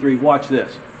 23. Watch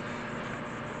this.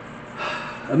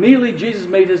 Immediately Jesus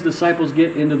made his disciples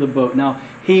get into the boat. Now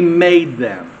he made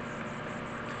them.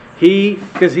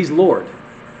 Because he's Lord.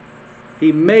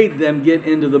 He made them get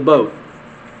into the boat.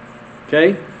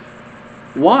 Okay?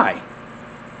 Why?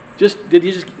 Is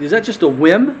that just a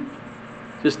whim?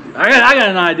 I got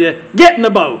an idea. Get in the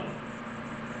boat.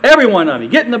 Every one of you,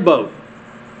 get in the boat.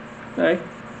 Okay?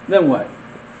 Then what?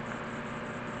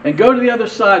 And go to the other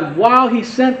side. While he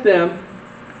sent them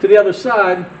to the other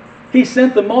side, he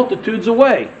sent the multitudes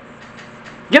away.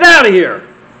 Get out of here.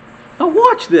 Now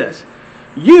watch this.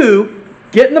 You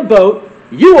get in the boat.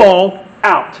 You all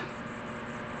out.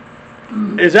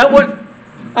 Is that what?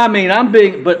 I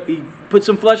mean, but he put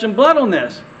some flesh and blood on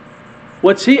this.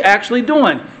 What's he actually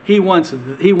doing? He wants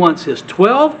his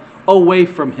 12 away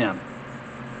from him.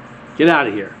 Get out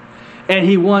of here. And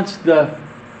he wants the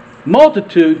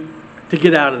multitude to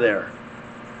get out of there.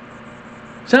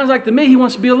 Sounds like to me he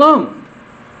wants to be alone.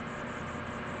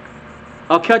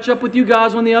 I'll catch up with you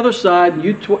guys on the other side.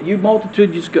 You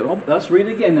multitude, you just go. Oh, let's read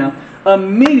it again now.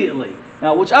 Immediately.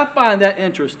 Now, which I find that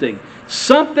interesting.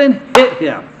 Something hit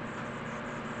him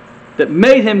that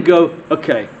made him go,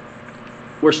 okay,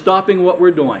 we're stopping what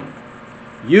we're doing.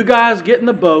 You guys get in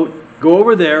the boat. Go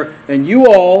over there, and you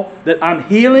all that I'm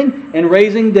healing and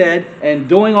raising dead and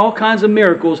doing all kinds of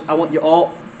miracles, I want you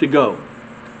all to go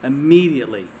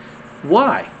immediately.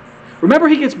 Why? Remember,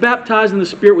 he gets baptized in the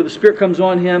Spirit where the Spirit comes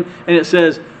on him, and it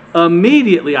says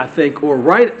immediately, I think, or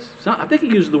right, I think he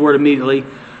uses the word immediately,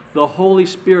 the Holy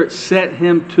Spirit sent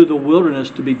him to the wilderness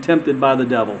to be tempted by the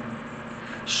devil.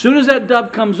 As soon as that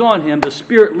dove comes on him, the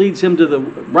Spirit leads him to the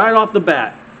right off the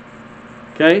bat.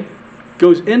 Okay?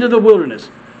 Goes into the wilderness.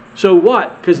 So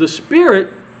what? Because the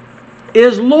Spirit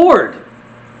is Lord.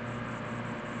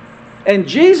 And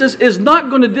Jesus is not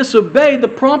going to disobey the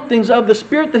promptings of the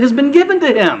Spirit that has been given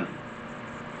to him.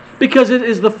 Because it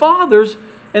is the Father's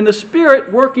and the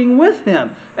Spirit working with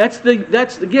him. That's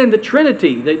again the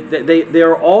Trinity. They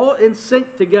are all in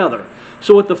sync together.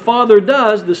 So what the Father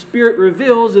does, the Spirit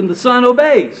reveals and the Son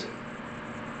obeys.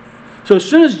 So as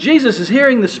soon as Jesus is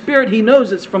hearing the Spirit, he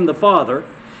knows it's from the Father.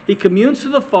 He communes to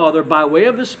the Father by way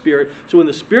of the Spirit. So when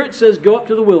the Spirit says, go up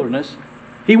to the wilderness,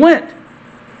 he went.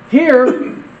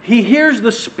 Here, he hears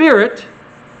the Spirit.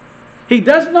 He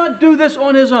does not do this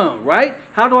on his own, right?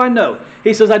 How do I know?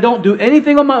 He says, I don't do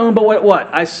anything on my own, but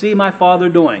what? I see my Father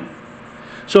doing.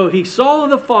 So he saw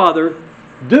the Father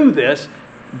do this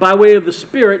by way of the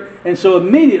Spirit, and so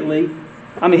immediately,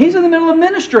 he's in the middle of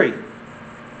ministry.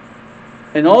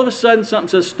 And all of a sudden something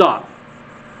says, stop.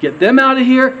 Get them out of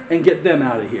here and get them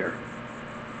out of here.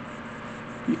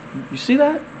 You see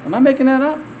that? Am I making that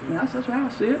up? That's how I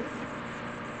see it.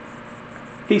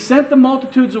 He sent the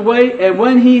multitudes away, and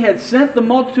when he had sent the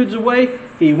multitudes away,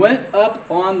 he went up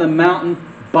on the mountain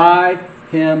by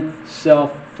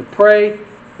himself to pray.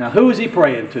 Now, who is he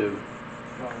praying to?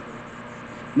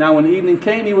 Now, when the evening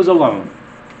came, he was alone.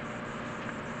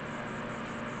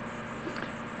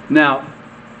 Now,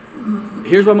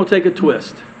 here's where I'm going to take a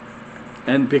twist.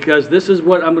 And because this is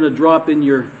what I'm going to drop in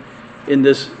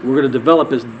this, we're going to develop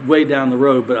this way down the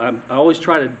road, but I always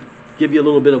try to give you a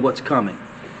little bit of what's coming.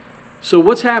 So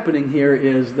what's happening here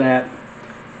is that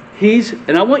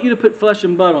and I want you to put flesh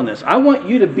and blood on this. I want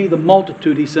you to be the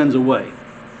multitude he sends away.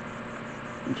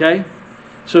 Okay?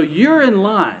 So you're in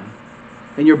line,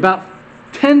 and you're about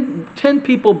 10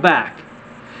 people back,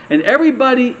 and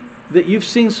everybody that you've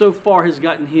seen so far has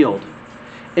gotten healed.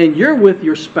 And you're with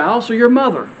your spouse or your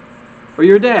mother or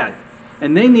your dad,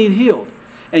 and they need healed.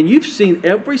 And you've seen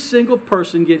every single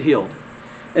person get healed.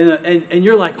 And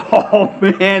you're like, oh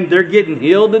man, they're getting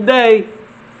healed today.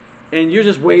 And you're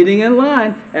just waiting in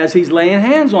line as he's laying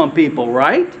hands on people,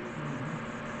 right?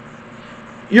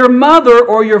 Your mother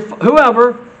or your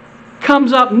whoever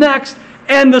comes up next,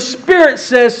 and the Spirit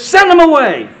says, send them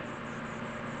away.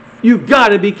 You've got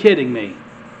to be kidding me.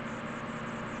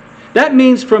 That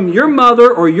means from your mother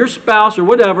or your spouse or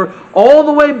whatever, all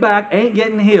the way back, ain't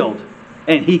getting healed.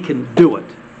 And he can do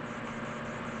it.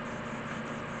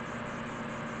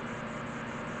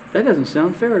 That doesn't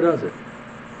sound fair, does it?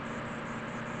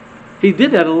 He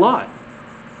did that a lot.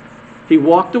 He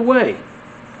walked away.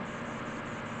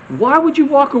 Why would you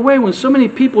walk away when so many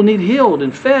people need healed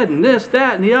and fed and this,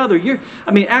 that, and the other?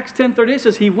 Acts 10:38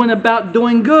 says he went about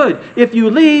doing good. If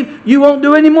you leave, you won't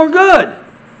do any more good.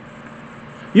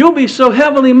 You'll be so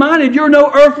heavenly minded, you're no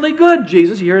earthly good,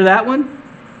 Jesus. You hear that one?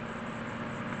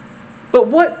 But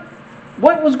what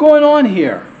was going on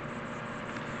here?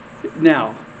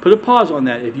 Now, put a pause on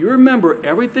that. If you remember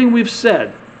everything we've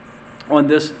said on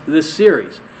this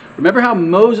series, remember how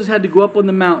Moses had to go up on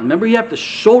the mountain. Remember, you have to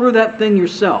shoulder that thing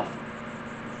yourself.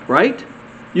 Right?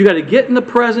 You got to get in the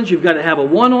presence. You've got to have a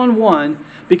one-on-one,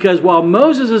 because while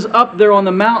Moses is up there on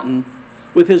the mountain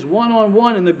with his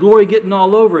one-on-one and the glory getting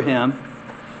all over him,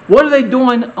 what are they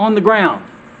doing on the ground?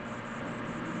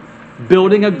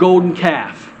 Building a golden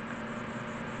calf.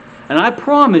 And I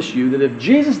promise you that if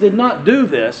Jesus did not do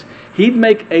this, he'd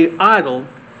make an idol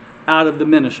out of the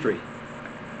ministry.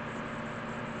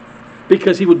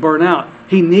 Because he would burn out.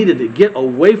 He needed to get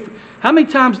away from... How many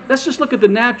times... Let's just look at the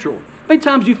natural. How many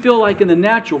times you feel like in the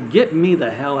natural, get me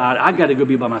the hell out. I got to go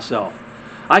be by myself.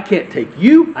 I can't take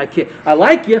you. I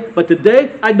like you, but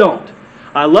today I don't.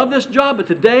 I love this job, but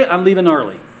today I'm leaving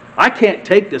early. I can't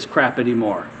take this crap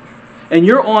anymore. And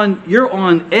you're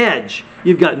on edge.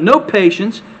 You've got no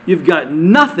patience. You've got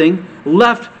nothing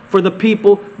left for the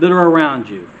people that are around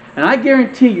you. And I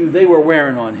guarantee you they were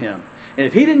wearing on him. And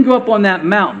if he didn't go up on that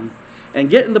mountain and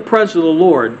get in the presence of the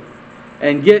Lord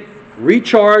and get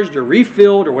recharged or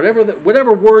refilled or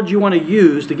whatever word you want to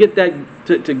use to get that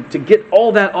to get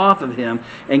all that off of him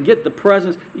and get the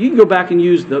presence, you can go back and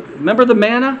use remember the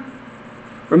manna?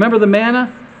 Remember the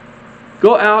manna?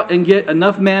 Go out and get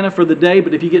enough manna for the day,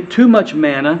 but if you get too much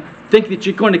manna, think that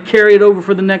you're going to carry it over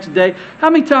for the next day. How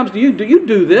many times do you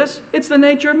do this? It's the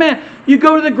nature of man. You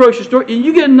go to the grocery store and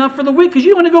you get enough for the week because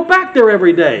you want to go back there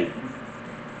every day.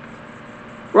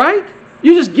 Right?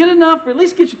 You just get enough, or at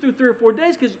least get you through 3 or 4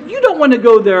 days, because you don't want to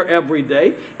go there every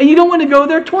day, and you don't want to go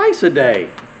there twice a day.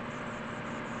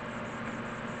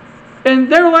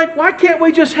 And they're like, why can't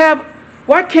we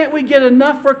get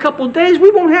enough for a couple of days?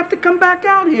 We won't have to come back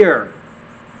out here.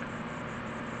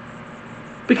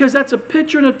 Because that's a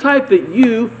picture and a type that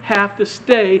you have to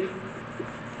stay.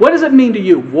 What does it mean to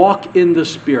you? Walk in the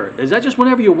Spirit. Is that just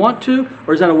whenever you want to,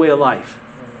 or is that a way of life?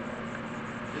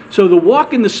 So the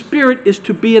walk in the Spirit is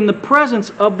to be in the presence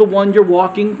of the one you're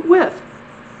walking with.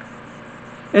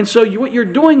 And so what you're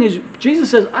doing is,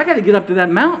 Jesus says, I got to get up to that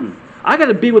mountain. I got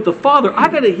to be with the Father. I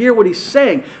got to hear what He's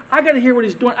saying. I got to hear what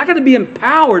He's doing. I got to be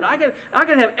empowered. I got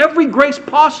to have every grace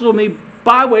possible to me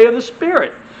by way of the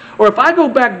Spirit. Or if I go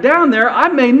back down there, I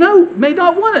may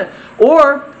not want it.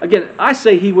 Or, again, I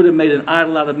say He would have made an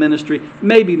idol out of ministry.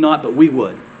 Maybe not, but we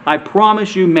would. I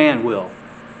promise you man will.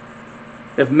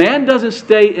 If man doesn't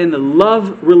stay in the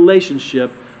love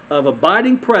relationship of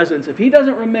abiding presence, if he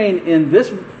doesn't remain in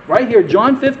this, right here,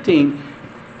 John 15,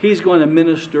 he's going to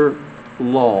minister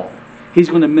law. He's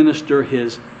going to minister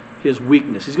his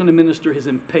weakness. He's going to minister his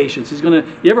impatience. You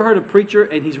ever heard a preacher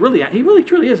and he really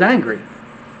truly is angry?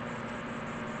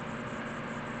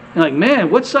 You're like, man,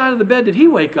 what side of the bed did he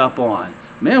wake up on?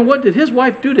 Man, what did his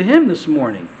wife do to him this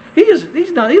morning? He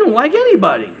don't like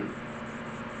anybody.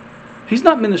 He's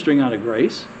not ministering out of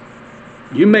grace.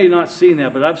 You may not have seen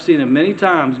that, but I've seen it many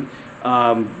times.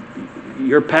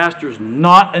 Your pastor's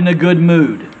not in a good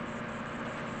mood.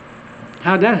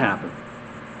 How'd that happen?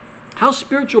 How's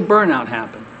spiritual burnout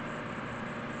happen?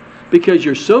 Because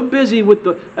you're so busy with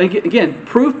again,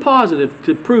 proof positive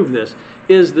to prove this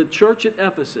is the church at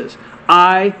Ephesus.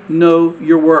 I know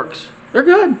your works. They're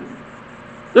good.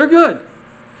 They're good.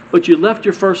 But you left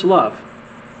your first love.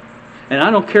 And I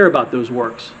don't care about those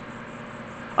works.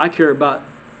 I care about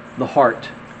the heart.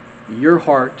 Your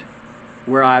heart,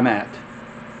 where I'm at.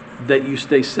 That you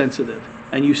stay sensitive.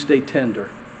 And you stay tender.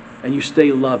 And you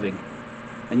stay loving.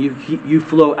 And you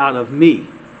flow out of me.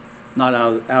 Not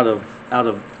out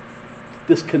of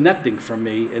disconnecting from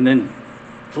me and then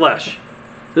flesh.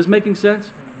 Is this making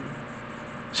sense?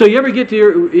 So you ever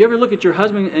look at your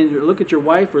husband and you look at your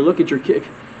wife or look at your kid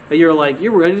and you're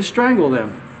ready to strangle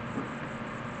them.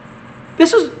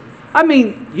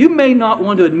 You may not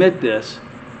want to admit this,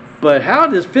 but how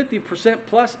does 50%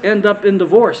 plus end up in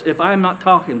divorce if I'm not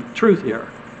talking truth here?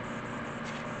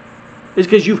 It's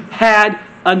because you've had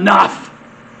enough.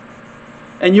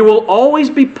 And you will always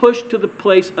be pushed to the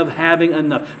place of having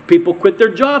enough. People quit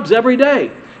their jobs every day.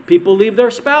 People leave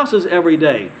their spouses every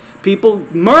day. People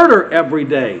murder every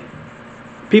day.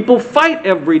 People fight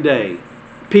every day.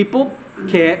 People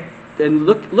can't, and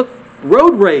look,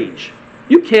 road rage.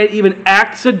 You can't even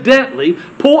accidentally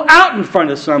pull out in front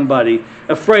of somebody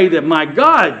afraid that, my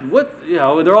God,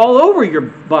 they're all over your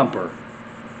bumper.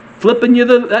 Flipping you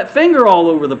that finger all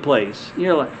over the place.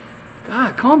 You're like,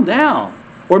 God, calm down.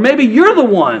 Or maybe you're the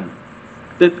one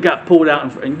that got pulled out in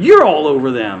front, and you're all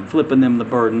over them, flipping them the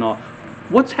bird and all.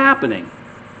 What's happening?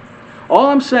 All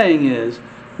I'm saying is,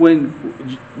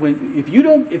 if you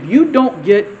don't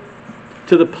get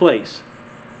to the place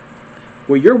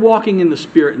where you're walking in the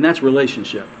Spirit, and that's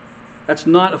relationship. That's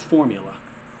not a formula.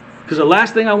 Because the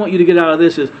last thing I want you to get out of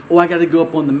this is, I got to go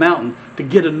up on the mountain to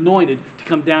get anointed to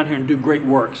come down here and do great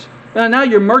works. Now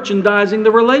you're merchandising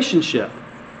the relationship.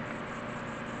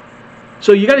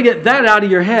 So you got to get that out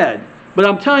of your head. But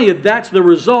I'm telling you, that's the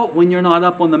result when you're not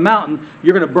up on the mountain.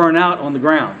 You're going to burn out on the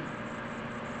ground.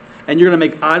 And you're going to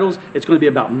make idols. It's going to be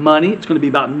about money. It's going to be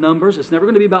about numbers. It's never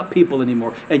going to be about people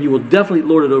anymore. And you will definitely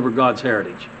lord it over God's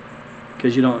heritage.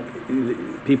 Because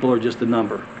people are just a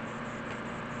number.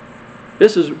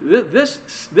 This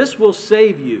will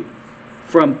save you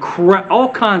from all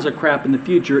kinds of crap in the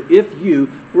future if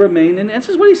you remain in. This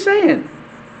is what he's saying.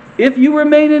 If you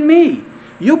remain in me,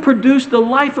 you'll produce the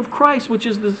life of Christ, which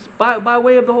is by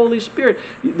way of the Holy Spirit.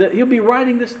 He'll be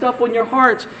writing this stuff on your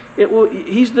hearts.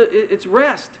 It's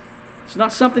rest. It's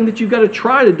not something that you've got to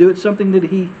try to do. It's something that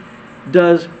He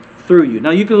does through you.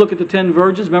 Now you can look at the 10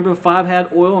 virgins. Remember, 5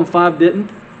 had oil and 5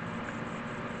 didn't.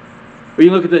 Or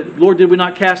you look at the Lord, did we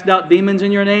not cast out demons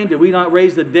in your name? Did we not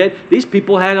raise the dead? These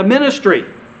people had a ministry.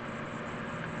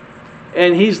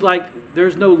 And He's like,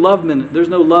 there's no love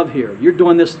here. You're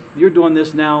doing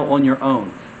this now on your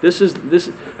own.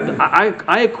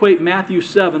 I equate Matthew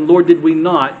 7, Lord, did we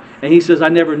not? And He says, I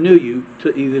never knew you,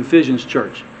 to the Ephesians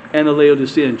church and the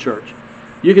Laodicean church.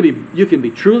 You can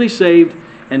be truly saved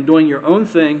and doing your own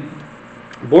thing,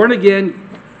 born again,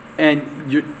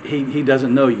 and he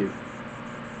doesn't know you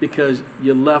because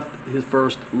you left his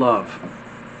first love.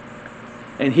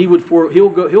 And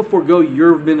he'll forego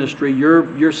your ministry,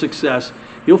 your success.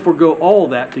 He'll forego all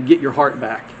that to get your heart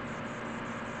back,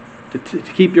 to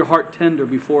keep your heart tender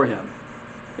before him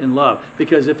in love.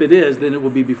 Because if it is, then it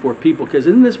will be before people. Because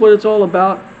isn't this what it's all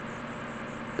about?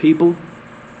 People.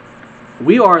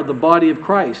 We are the body of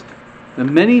Christ,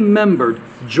 and many membered,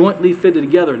 jointly fitted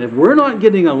together. And if we're not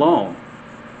getting along,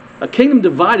 a kingdom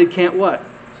divided can't what?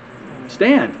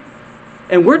 Stand.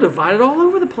 And we're divided all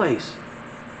over the place.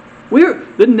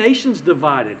 The nation's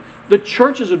divided. The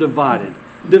churches are divided.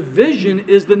 Division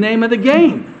is the name of the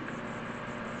game.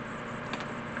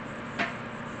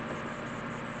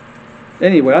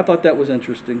 Anyway, I thought that was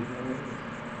interesting.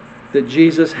 That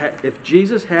if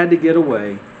Jesus had to get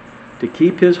away to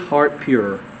keep his heart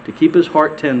pure, to keep his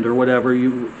heart tender, whatever,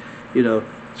 you know,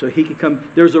 so he could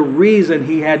come. There's a reason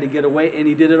he had to get away, and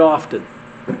he did it often.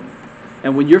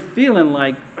 And when you're feeling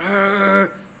like,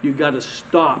 you've got to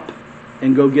stop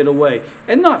and go get away.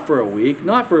 And not for a week, you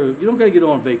don't got to get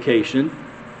on vacation.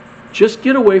 Just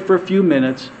get away for a few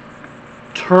minutes,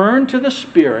 turn to the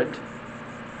Spirit,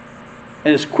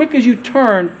 and as quick as you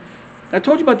turn, I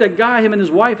told you about that guy, him and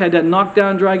his wife had that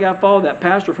knockdown, drag-out fall, that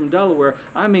pastor from Delaware.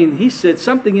 I mean, he said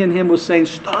something in him was saying,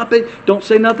 stop it, don't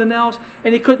say nothing else,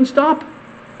 and he couldn't stop.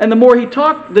 And the more he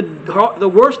talked,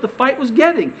 the worse the fight was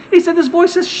getting. He said, this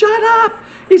voice says, shut up.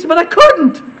 He said, but I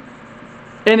couldn't.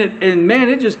 And man,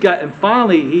 it just got, and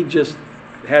finally he just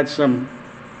had some,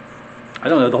 I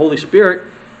don't know, the Holy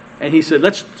Spirit, and he said,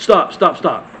 let's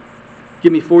stop.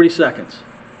 Give me 40 seconds.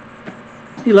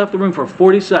 He left the room for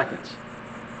 40 seconds.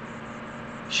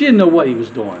 She didn't know what he was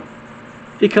doing.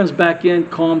 He comes back in,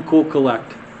 calm, cool,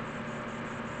 collect.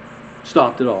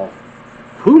 Stopped it all.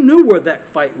 Who knew where that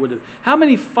fight would have... How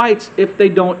many fights, if they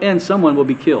don't end, someone will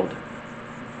be killed?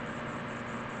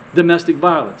 Domestic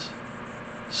violence.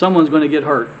 Someone's going to get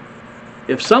hurt.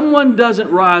 If someone doesn't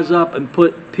rise up and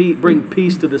bring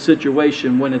peace to the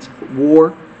situation when it's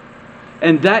war,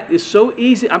 and that is so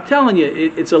easy. I'm telling you,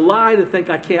 it's a lie to think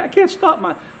I can't stop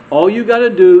my... All you got to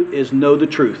do is know the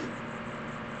truth.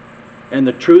 And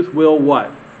the truth will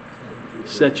what?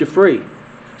 Set you free.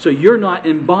 So you're not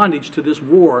in bondage to this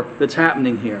war that's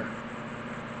happening here.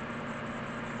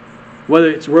 Whether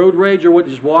it's road rage or what,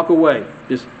 just walk away.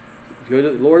 Just go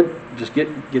to the Lord. Just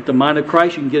get the mind of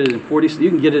Christ. You can get it in 40. You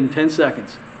can get it in 10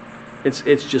 seconds.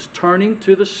 It's just turning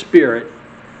to the Spirit,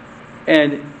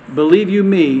 and believe you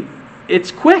me,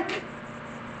 it's quick.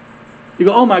 You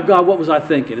go, oh my God, what was I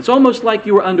thinking? It's almost like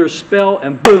you were under a spell,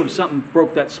 and boom, something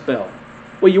broke that spell.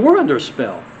 Well, you were under a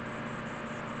spell.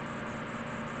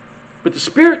 But the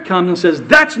Spirit comes and says,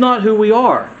 that's not who we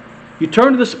are. You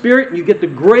turn to the Spirit and you get the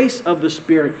grace of the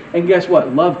Spirit. And guess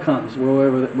what? Love comes,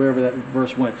 wherever that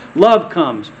verse went. Love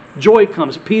comes. Joy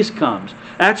comes. Peace comes.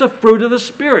 That's a fruit of the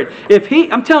Spirit.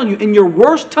 I'm telling you, in your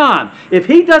worst time, if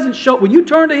He doesn't show, when you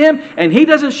turn to Him and He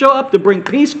doesn't show up to bring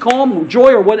peace, calm,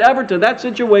 joy, or whatever to that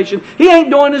situation, He ain't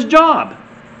doing His job.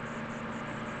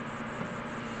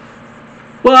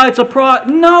 Well, it's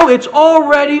no, it's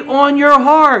already on your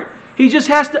heart. He just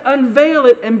has to unveil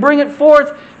it and bring it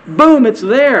forth. Boom, it's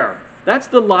there. That's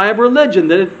the lie of religion,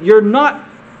 that you're not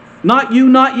you,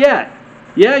 not yet.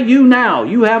 Yeah, you now.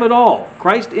 You have it all.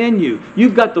 Christ in you.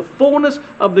 You've got the fullness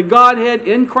of the Godhead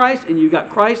in Christ, and you've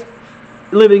got Christ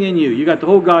living in you. You got the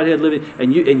whole Godhead living,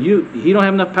 and He don't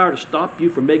have enough power to stop you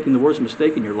from making the worst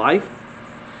mistake in your life.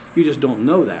 You just don't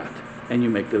know that, and you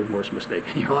make the worst mistake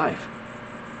in your life.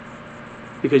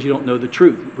 Because you don't know the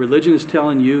truth. Religion is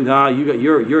telling you,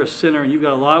 you're a sinner and you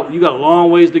got a long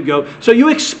ways to go. So you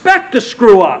expect to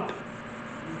screw up.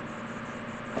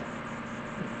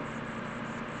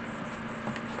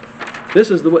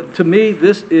 To me,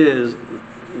 this is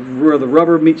where the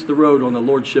rubber meets the road on the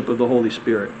lordship of the Holy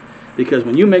Spirit. Because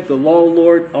when you make the law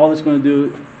Lord, all it's going to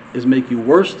do is make you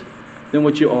worse than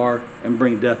what you are and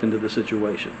bring death into the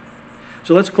situation.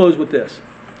 So let's close with this.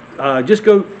 Just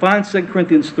go find 2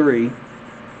 Corinthians 3.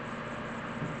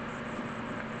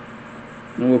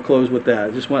 And we'll close with that.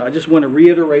 I just want to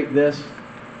reiterate this.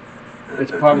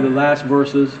 It's probably the last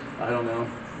verses. I don't know.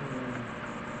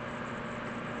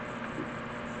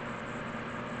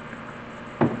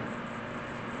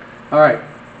 All right.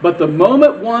 But the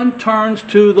moment one turns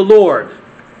to the Lord,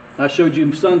 I showed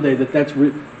you Sunday that's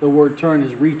the word turn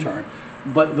is return.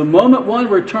 But the moment one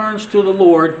returns to the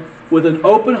Lord with an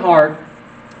open heart,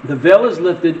 the veil is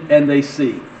lifted and they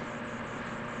see.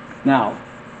 Now,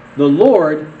 the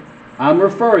Lord I'm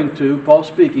referring to, Paul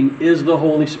speaking, is the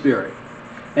Holy Spirit.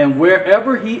 And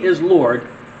wherever He is Lord,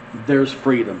 there's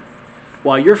freedom.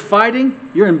 While you're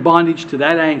fighting, you're in bondage to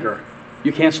that anger.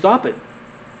 You can't stop it.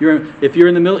 If you're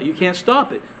in the middle, you can't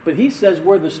stop it. But He says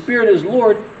where the Spirit is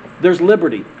Lord, there's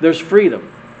liberty, there's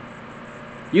freedom.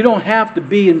 You don't have to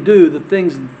be and do the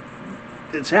things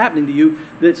that's happening to you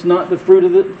that's not the fruit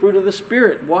of the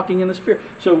Spirit, walking in the Spirit.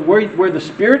 So where the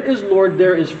Spirit is Lord,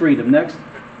 there is freedom. Next.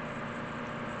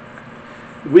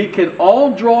 We can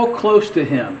all draw close to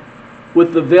Him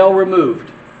with the veil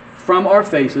removed from our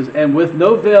faces, and with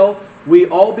no veil we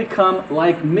all become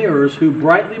like mirrors who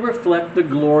brightly reflect the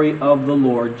glory of the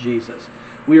Lord Jesus.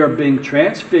 We are being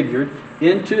transfigured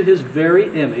into His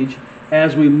very image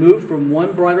as we move from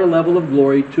one brighter level of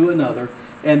glory to another,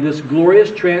 and this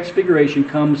glorious transfiguration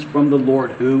comes from the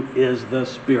Lord who is the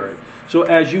Spirit. So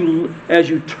as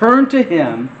you turn to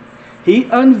Him, He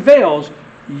unveils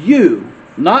you,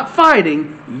 not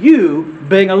fighting, you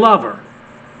being a lover.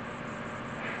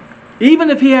 Even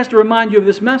if He has to remind you of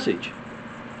this message.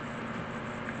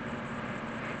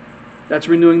 That's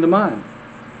renewing the mind.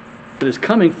 But it's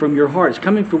coming from your heart. It's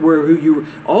coming from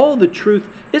all the truth.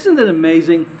 Isn't it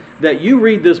amazing that you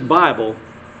read this Bible,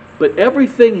 but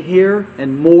everything here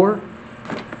and more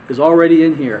is already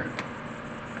in here?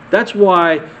 That's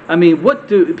why, what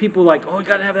do people like, oh, you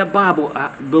got to have that Bible.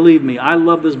 Believe me, I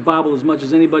love this Bible as much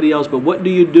as anybody else, but what do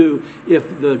you do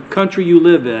if the country you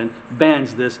live in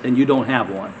bans this and you don't have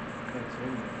one?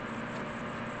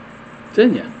 It's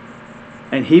in you.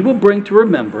 And He will bring to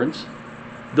remembrance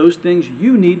those things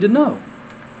you need to know.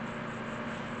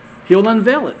 He'll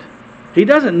unveil it. He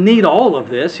doesn't need all of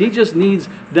this. He just needs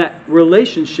that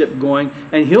relationship going,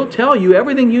 and He'll tell you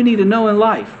everything you need to know in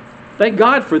life. Thank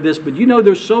God for this, but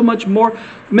there's so much more.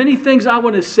 Many things I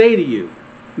want to say to you.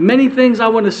 Many things I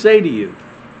want to say to you.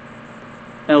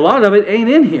 And a lot of it ain't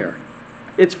in here.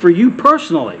 It's for you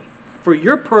personally, for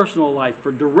your personal life,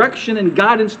 for direction and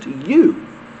guidance to you.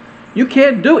 You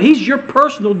can't do it. He's your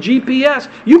personal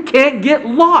GPS. You can't get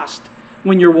lost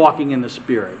when you're walking in the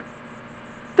Spirit.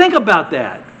 Think about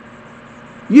that.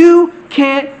 You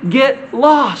can't get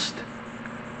lost.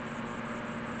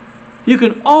 You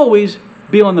can always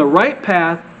be on the right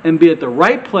path and be at the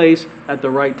right place at the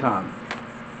right time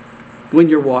when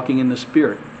you're walking in the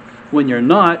Spirit. When you're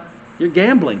not, you're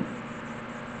gambling.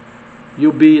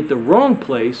 You'll be at the wrong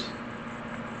place,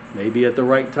 maybe at the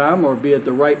right time, or be at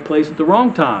the right place at the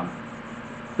wrong time.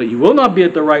 But you will not be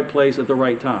at the right place at the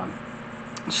right time.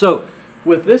 So,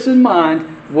 with this in mind,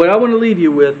 what I want to leave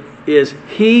you with is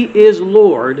He is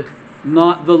Lord,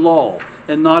 not the law,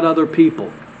 and not other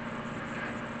people.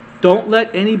 Don't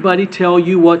let anybody tell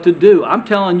you what to do. I'm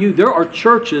telling you, there are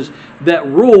churches that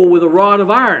rule with a rod of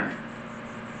iron.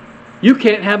 You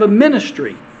can't have a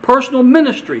ministry, personal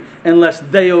ministry, unless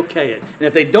they okay it. And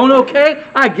if they don't okay it,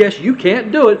 I guess you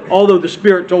can't do it, although the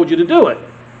Spirit told you to do it.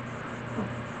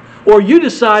 Or you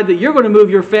decide that you're going to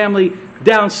move your family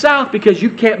down south because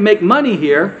you can't make money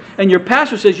here, and your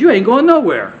pastor says you ain't going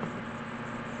nowhere.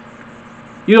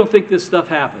 You don't think this stuff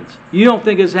happens. You don't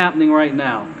think it's happening right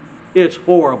now. It's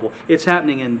horrible. It's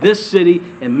happening in this city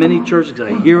and many churches.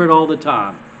 I hear it all the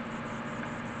time.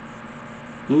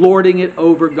 Lording it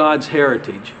over God's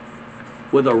heritage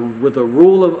with a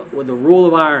rule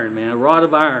of iron, man, a rod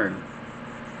of iron,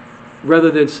 rather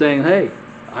than saying, hey,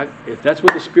 if that's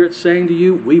what the Spirit's saying to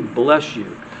you, we bless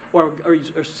you.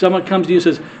 Or someone comes to you and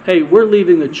says, hey, we're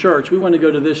leaving the church. We want to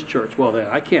go to this church. Well, then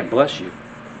I can't bless you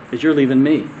because you're leaving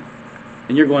me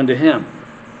and you're going to Him.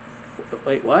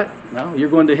 Wait, what? No, you're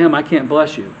going to Him. I can't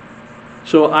bless you.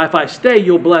 So if I stay,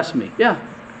 you'll bless me. Yeah.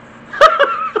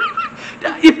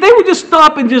 If they would just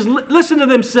stop and just listen to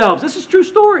themselves. This is a true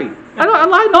story. I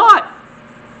lie not.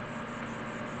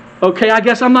 Okay, I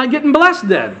guess I'm not getting blessed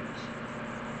then.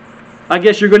 I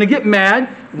guess you're going to get mad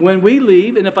when we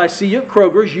leave, and if I see you at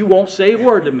Kroger's, you won't say a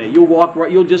word to me. You'll walk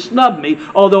right, you'll just snub me,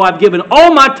 although I've given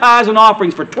all my tithes and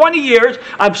offerings for 20 years.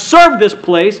 I've served this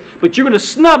place, but you're going to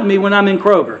snub me when I'm in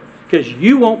Kroger because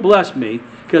you won't bless me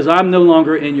because I'm no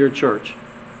longer in your church.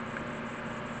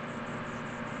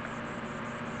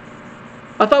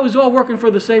 I thought we was all working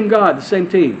for the same God, the same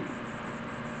team.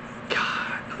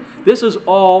 This is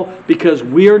all because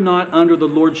we're not under the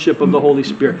lordship of the Holy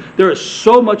Spirit. There is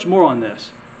so much more on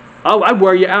this. I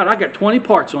wear you out. I got 20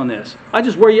 parts on this. I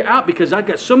just wear you out because I've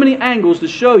got so many angles to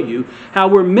show you how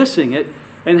we're missing it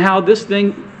and how this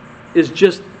thing is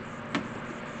just...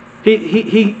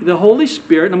 The Holy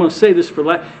Spirit, and I'm going to say this for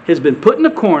last, has been put in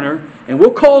a corner, and we'll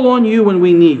call on you when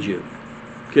we need you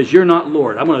because you're not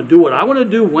Lord. I'm going to do what I want to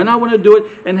do, when I want to do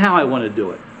it, and how I want to do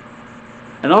it.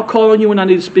 And I'll call on you when I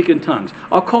need to speak in tongues.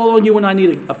 I'll call on you when I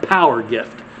need a power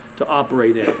gift to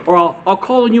operate in. Or I'll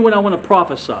call on you when I want to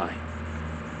prophesy.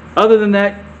 Other than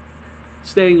that,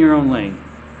 stay in your own lane.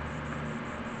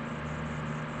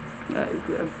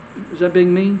 Is that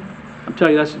being mean? I'm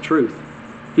telling you, that's the truth.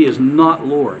 He is not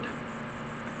Lord.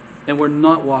 And we're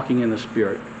not walking in the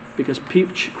Spirit. Because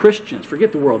Christians,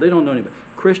 forget the world, they don't know anybody.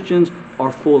 Christians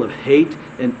are full of hate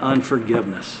and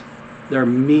unforgiveness. They're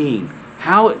mean.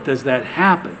 How does that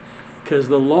happen? Because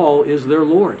the law is their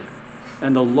Lord.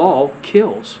 And the law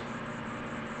kills.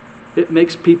 It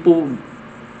makes people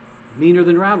meaner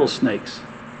than rattlesnakes.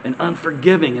 And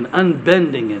unforgiving and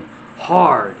unbending and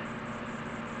hard.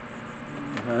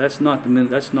 That's not the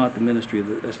ministry of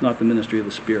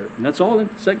the Spirit. And that's all in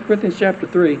 2 Corinthians chapter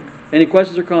 3. Any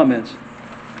questions or comments?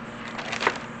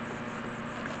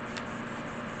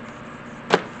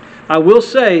 I will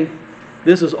say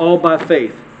this is all by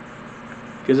faith.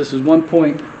 Because this is one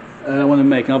point I want to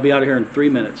make. And I'll be out of here in 3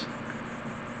 minutes.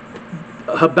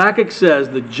 Habakkuk says,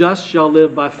 the just shall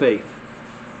live by faith.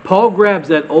 Paul grabs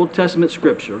that Old Testament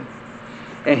scripture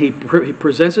and he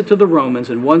presents it to the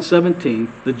Romans in 1:17,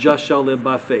 the just shall live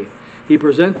by faith. He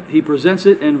presents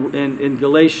it in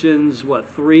Galatians,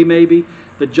 3 maybe?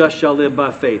 The just shall live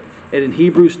by faith. And in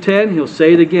Hebrews 10, he'll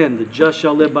say it again, the just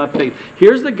shall live by faith.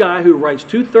 Here's the guy who writes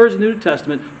 2/3 of the New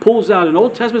Testament, pulls out an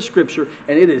Old Testament scripture,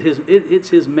 and it's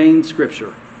his main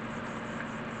scripture.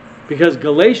 Because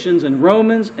Galatians and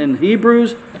Romans and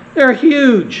Hebrews, they're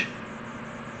huge.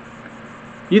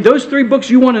 Those 3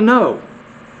 books you want to know.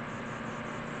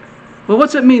 Well,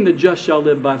 what's it mean, the just shall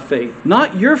live by faith?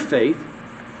 Not your faith.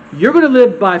 You're going to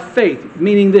live by faith,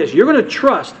 meaning this. You're going to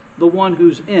trust the one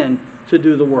who's in to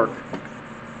do the work.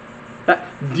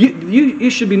 You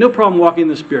should be no problem walking in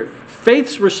the Spirit.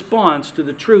 Faith's response to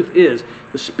the truth is,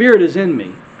 the Spirit is in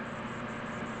me,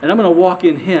 and I'm going to walk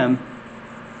in Him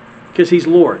because He's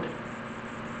Lord.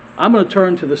 I'm going to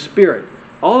turn to the Spirit.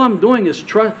 All I'm doing is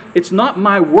trust. It's not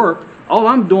my work. All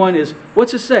I'm doing is,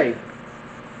 what's it say?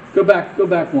 Go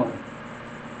back one.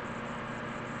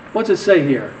 What's it say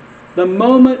here? The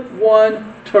moment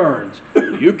one turns.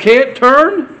 You can't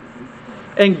turn?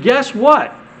 And guess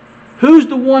what? Who's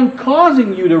the one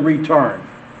causing you to return?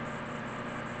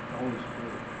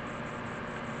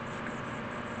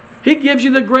 He gives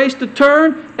you the grace to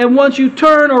turn, and once you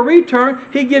turn or return,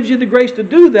 He gives you the grace to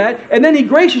do that, and then He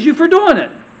graces you for doing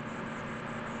it.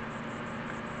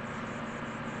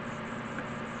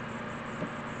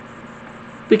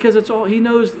 Because it's all, He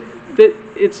knows that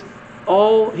it's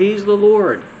all, He's the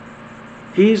Lord.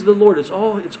 He's the Lord. It's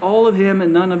all of Him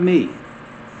and none of me.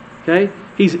 Okay?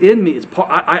 He's in me.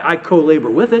 I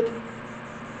co-labor with it.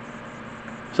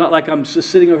 It's not like I'm just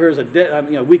sitting over here as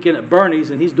a weekend at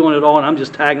Bernie's and He's doing it all and I'm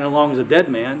just tagging along as a dead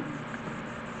man.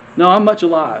 No, I'm much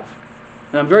alive.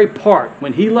 And I'm very part.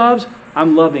 When He loves,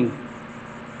 I'm loving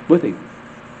with Him.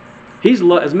 As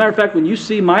a matter of fact, when you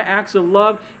see my acts of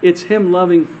love, it's Him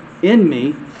loving in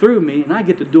me, through me, and I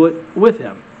get to do it with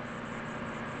Him.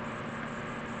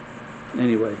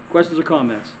 Anyway, questions or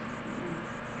comments?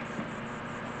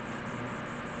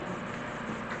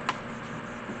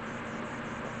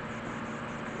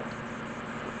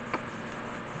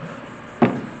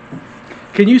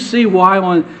 Can you see why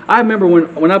I remember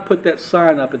when I put that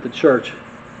sign up at the church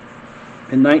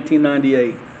in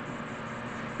 1998,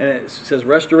 and it says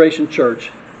Restoration Church,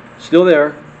 still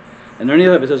there, and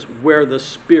underneath it says, where the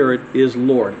Spirit is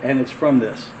Lord, and it's from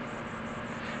this.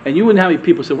 And you wouldn't have any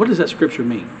people say, what does that scripture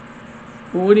mean?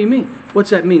 Well, what do you mean?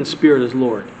 What's that mean, Spirit is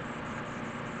Lord?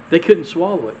 They couldn't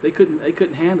swallow it. They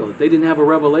couldn't handle it. They didn't have a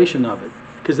revelation of it,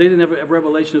 because they didn't have a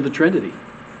revelation of the Trinity.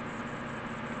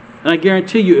 And I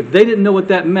guarantee you, if they didn't know what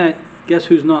that meant, guess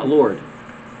who's not Lord?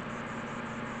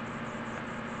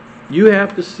 You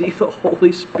have to see the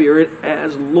Holy Spirit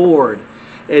as Lord.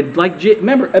 And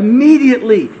remember,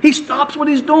 immediately, He stops what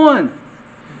He's doing.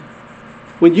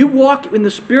 When you walk in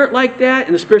the Spirit like that,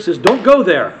 and the Spirit says, don't go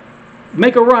there.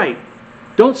 Make a right.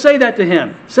 Don't say that to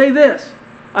him. Say this.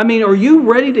 I mean, are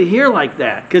you ready to hear like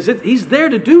that? Because He's there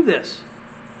to do this.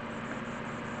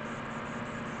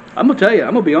 I'm going to tell you,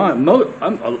 I'm going to be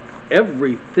honest.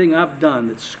 Everything I've done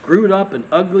that's screwed up and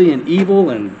ugly and evil,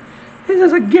 and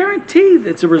there's a guarantee that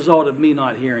it's a result of me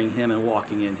not hearing Him and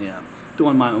walking in Him,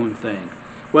 doing my own thing.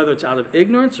 Whether it's out of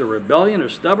ignorance or rebellion or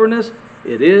stubbornness,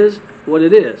 it is what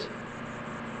it is.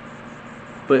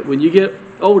 But when you get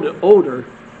older,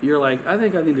 you're like, I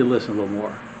think I need to listen a little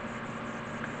more.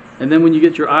 And then when you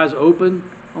get your eyes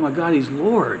open, oh my God, He's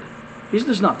Lord. He's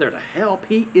just not there to help.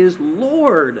 He is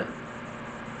Lord.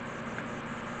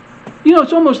 You know,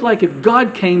 it's almost like if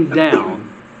God came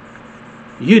down,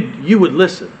 you would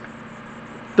listen.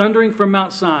 Thundering from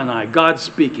Mount Sinai, God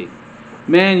speaking.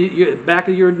 Man, back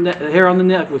of your hair on the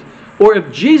neck. Or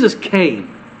if Jesus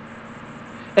came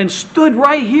and stood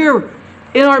right here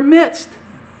in our midst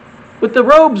with the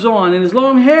robes on and his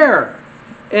long hair.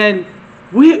 And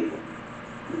you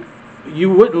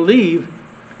wouldn't leave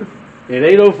at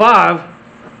 8:05.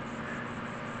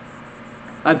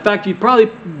 In fact, you probably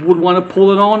would want to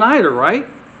pull an all-nighter, right?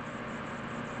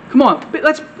 Come on,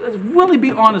 let's really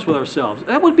be honest with ourselves.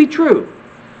 That would be true.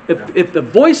 If the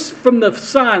voice from the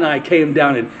Sinai came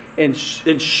down and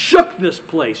shook this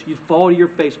place, you'd fall to your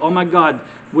face. Oh my God,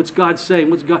 what's God saying?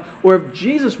 What's God? Or if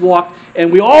Jesus walked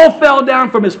and we all fell down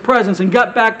from his presence and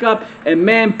got back up and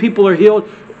man, people are healed.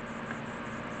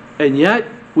 And yet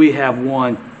we have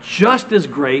one just as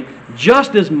great,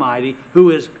 just as mighty,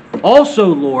 who is also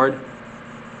Lord,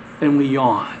 and we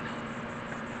yawn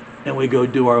and we go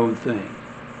do our own thing.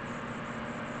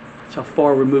 That's how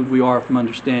far removed we are from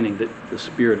understanding that the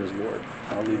Spirit is Lord.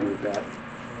 I'll leave you with that.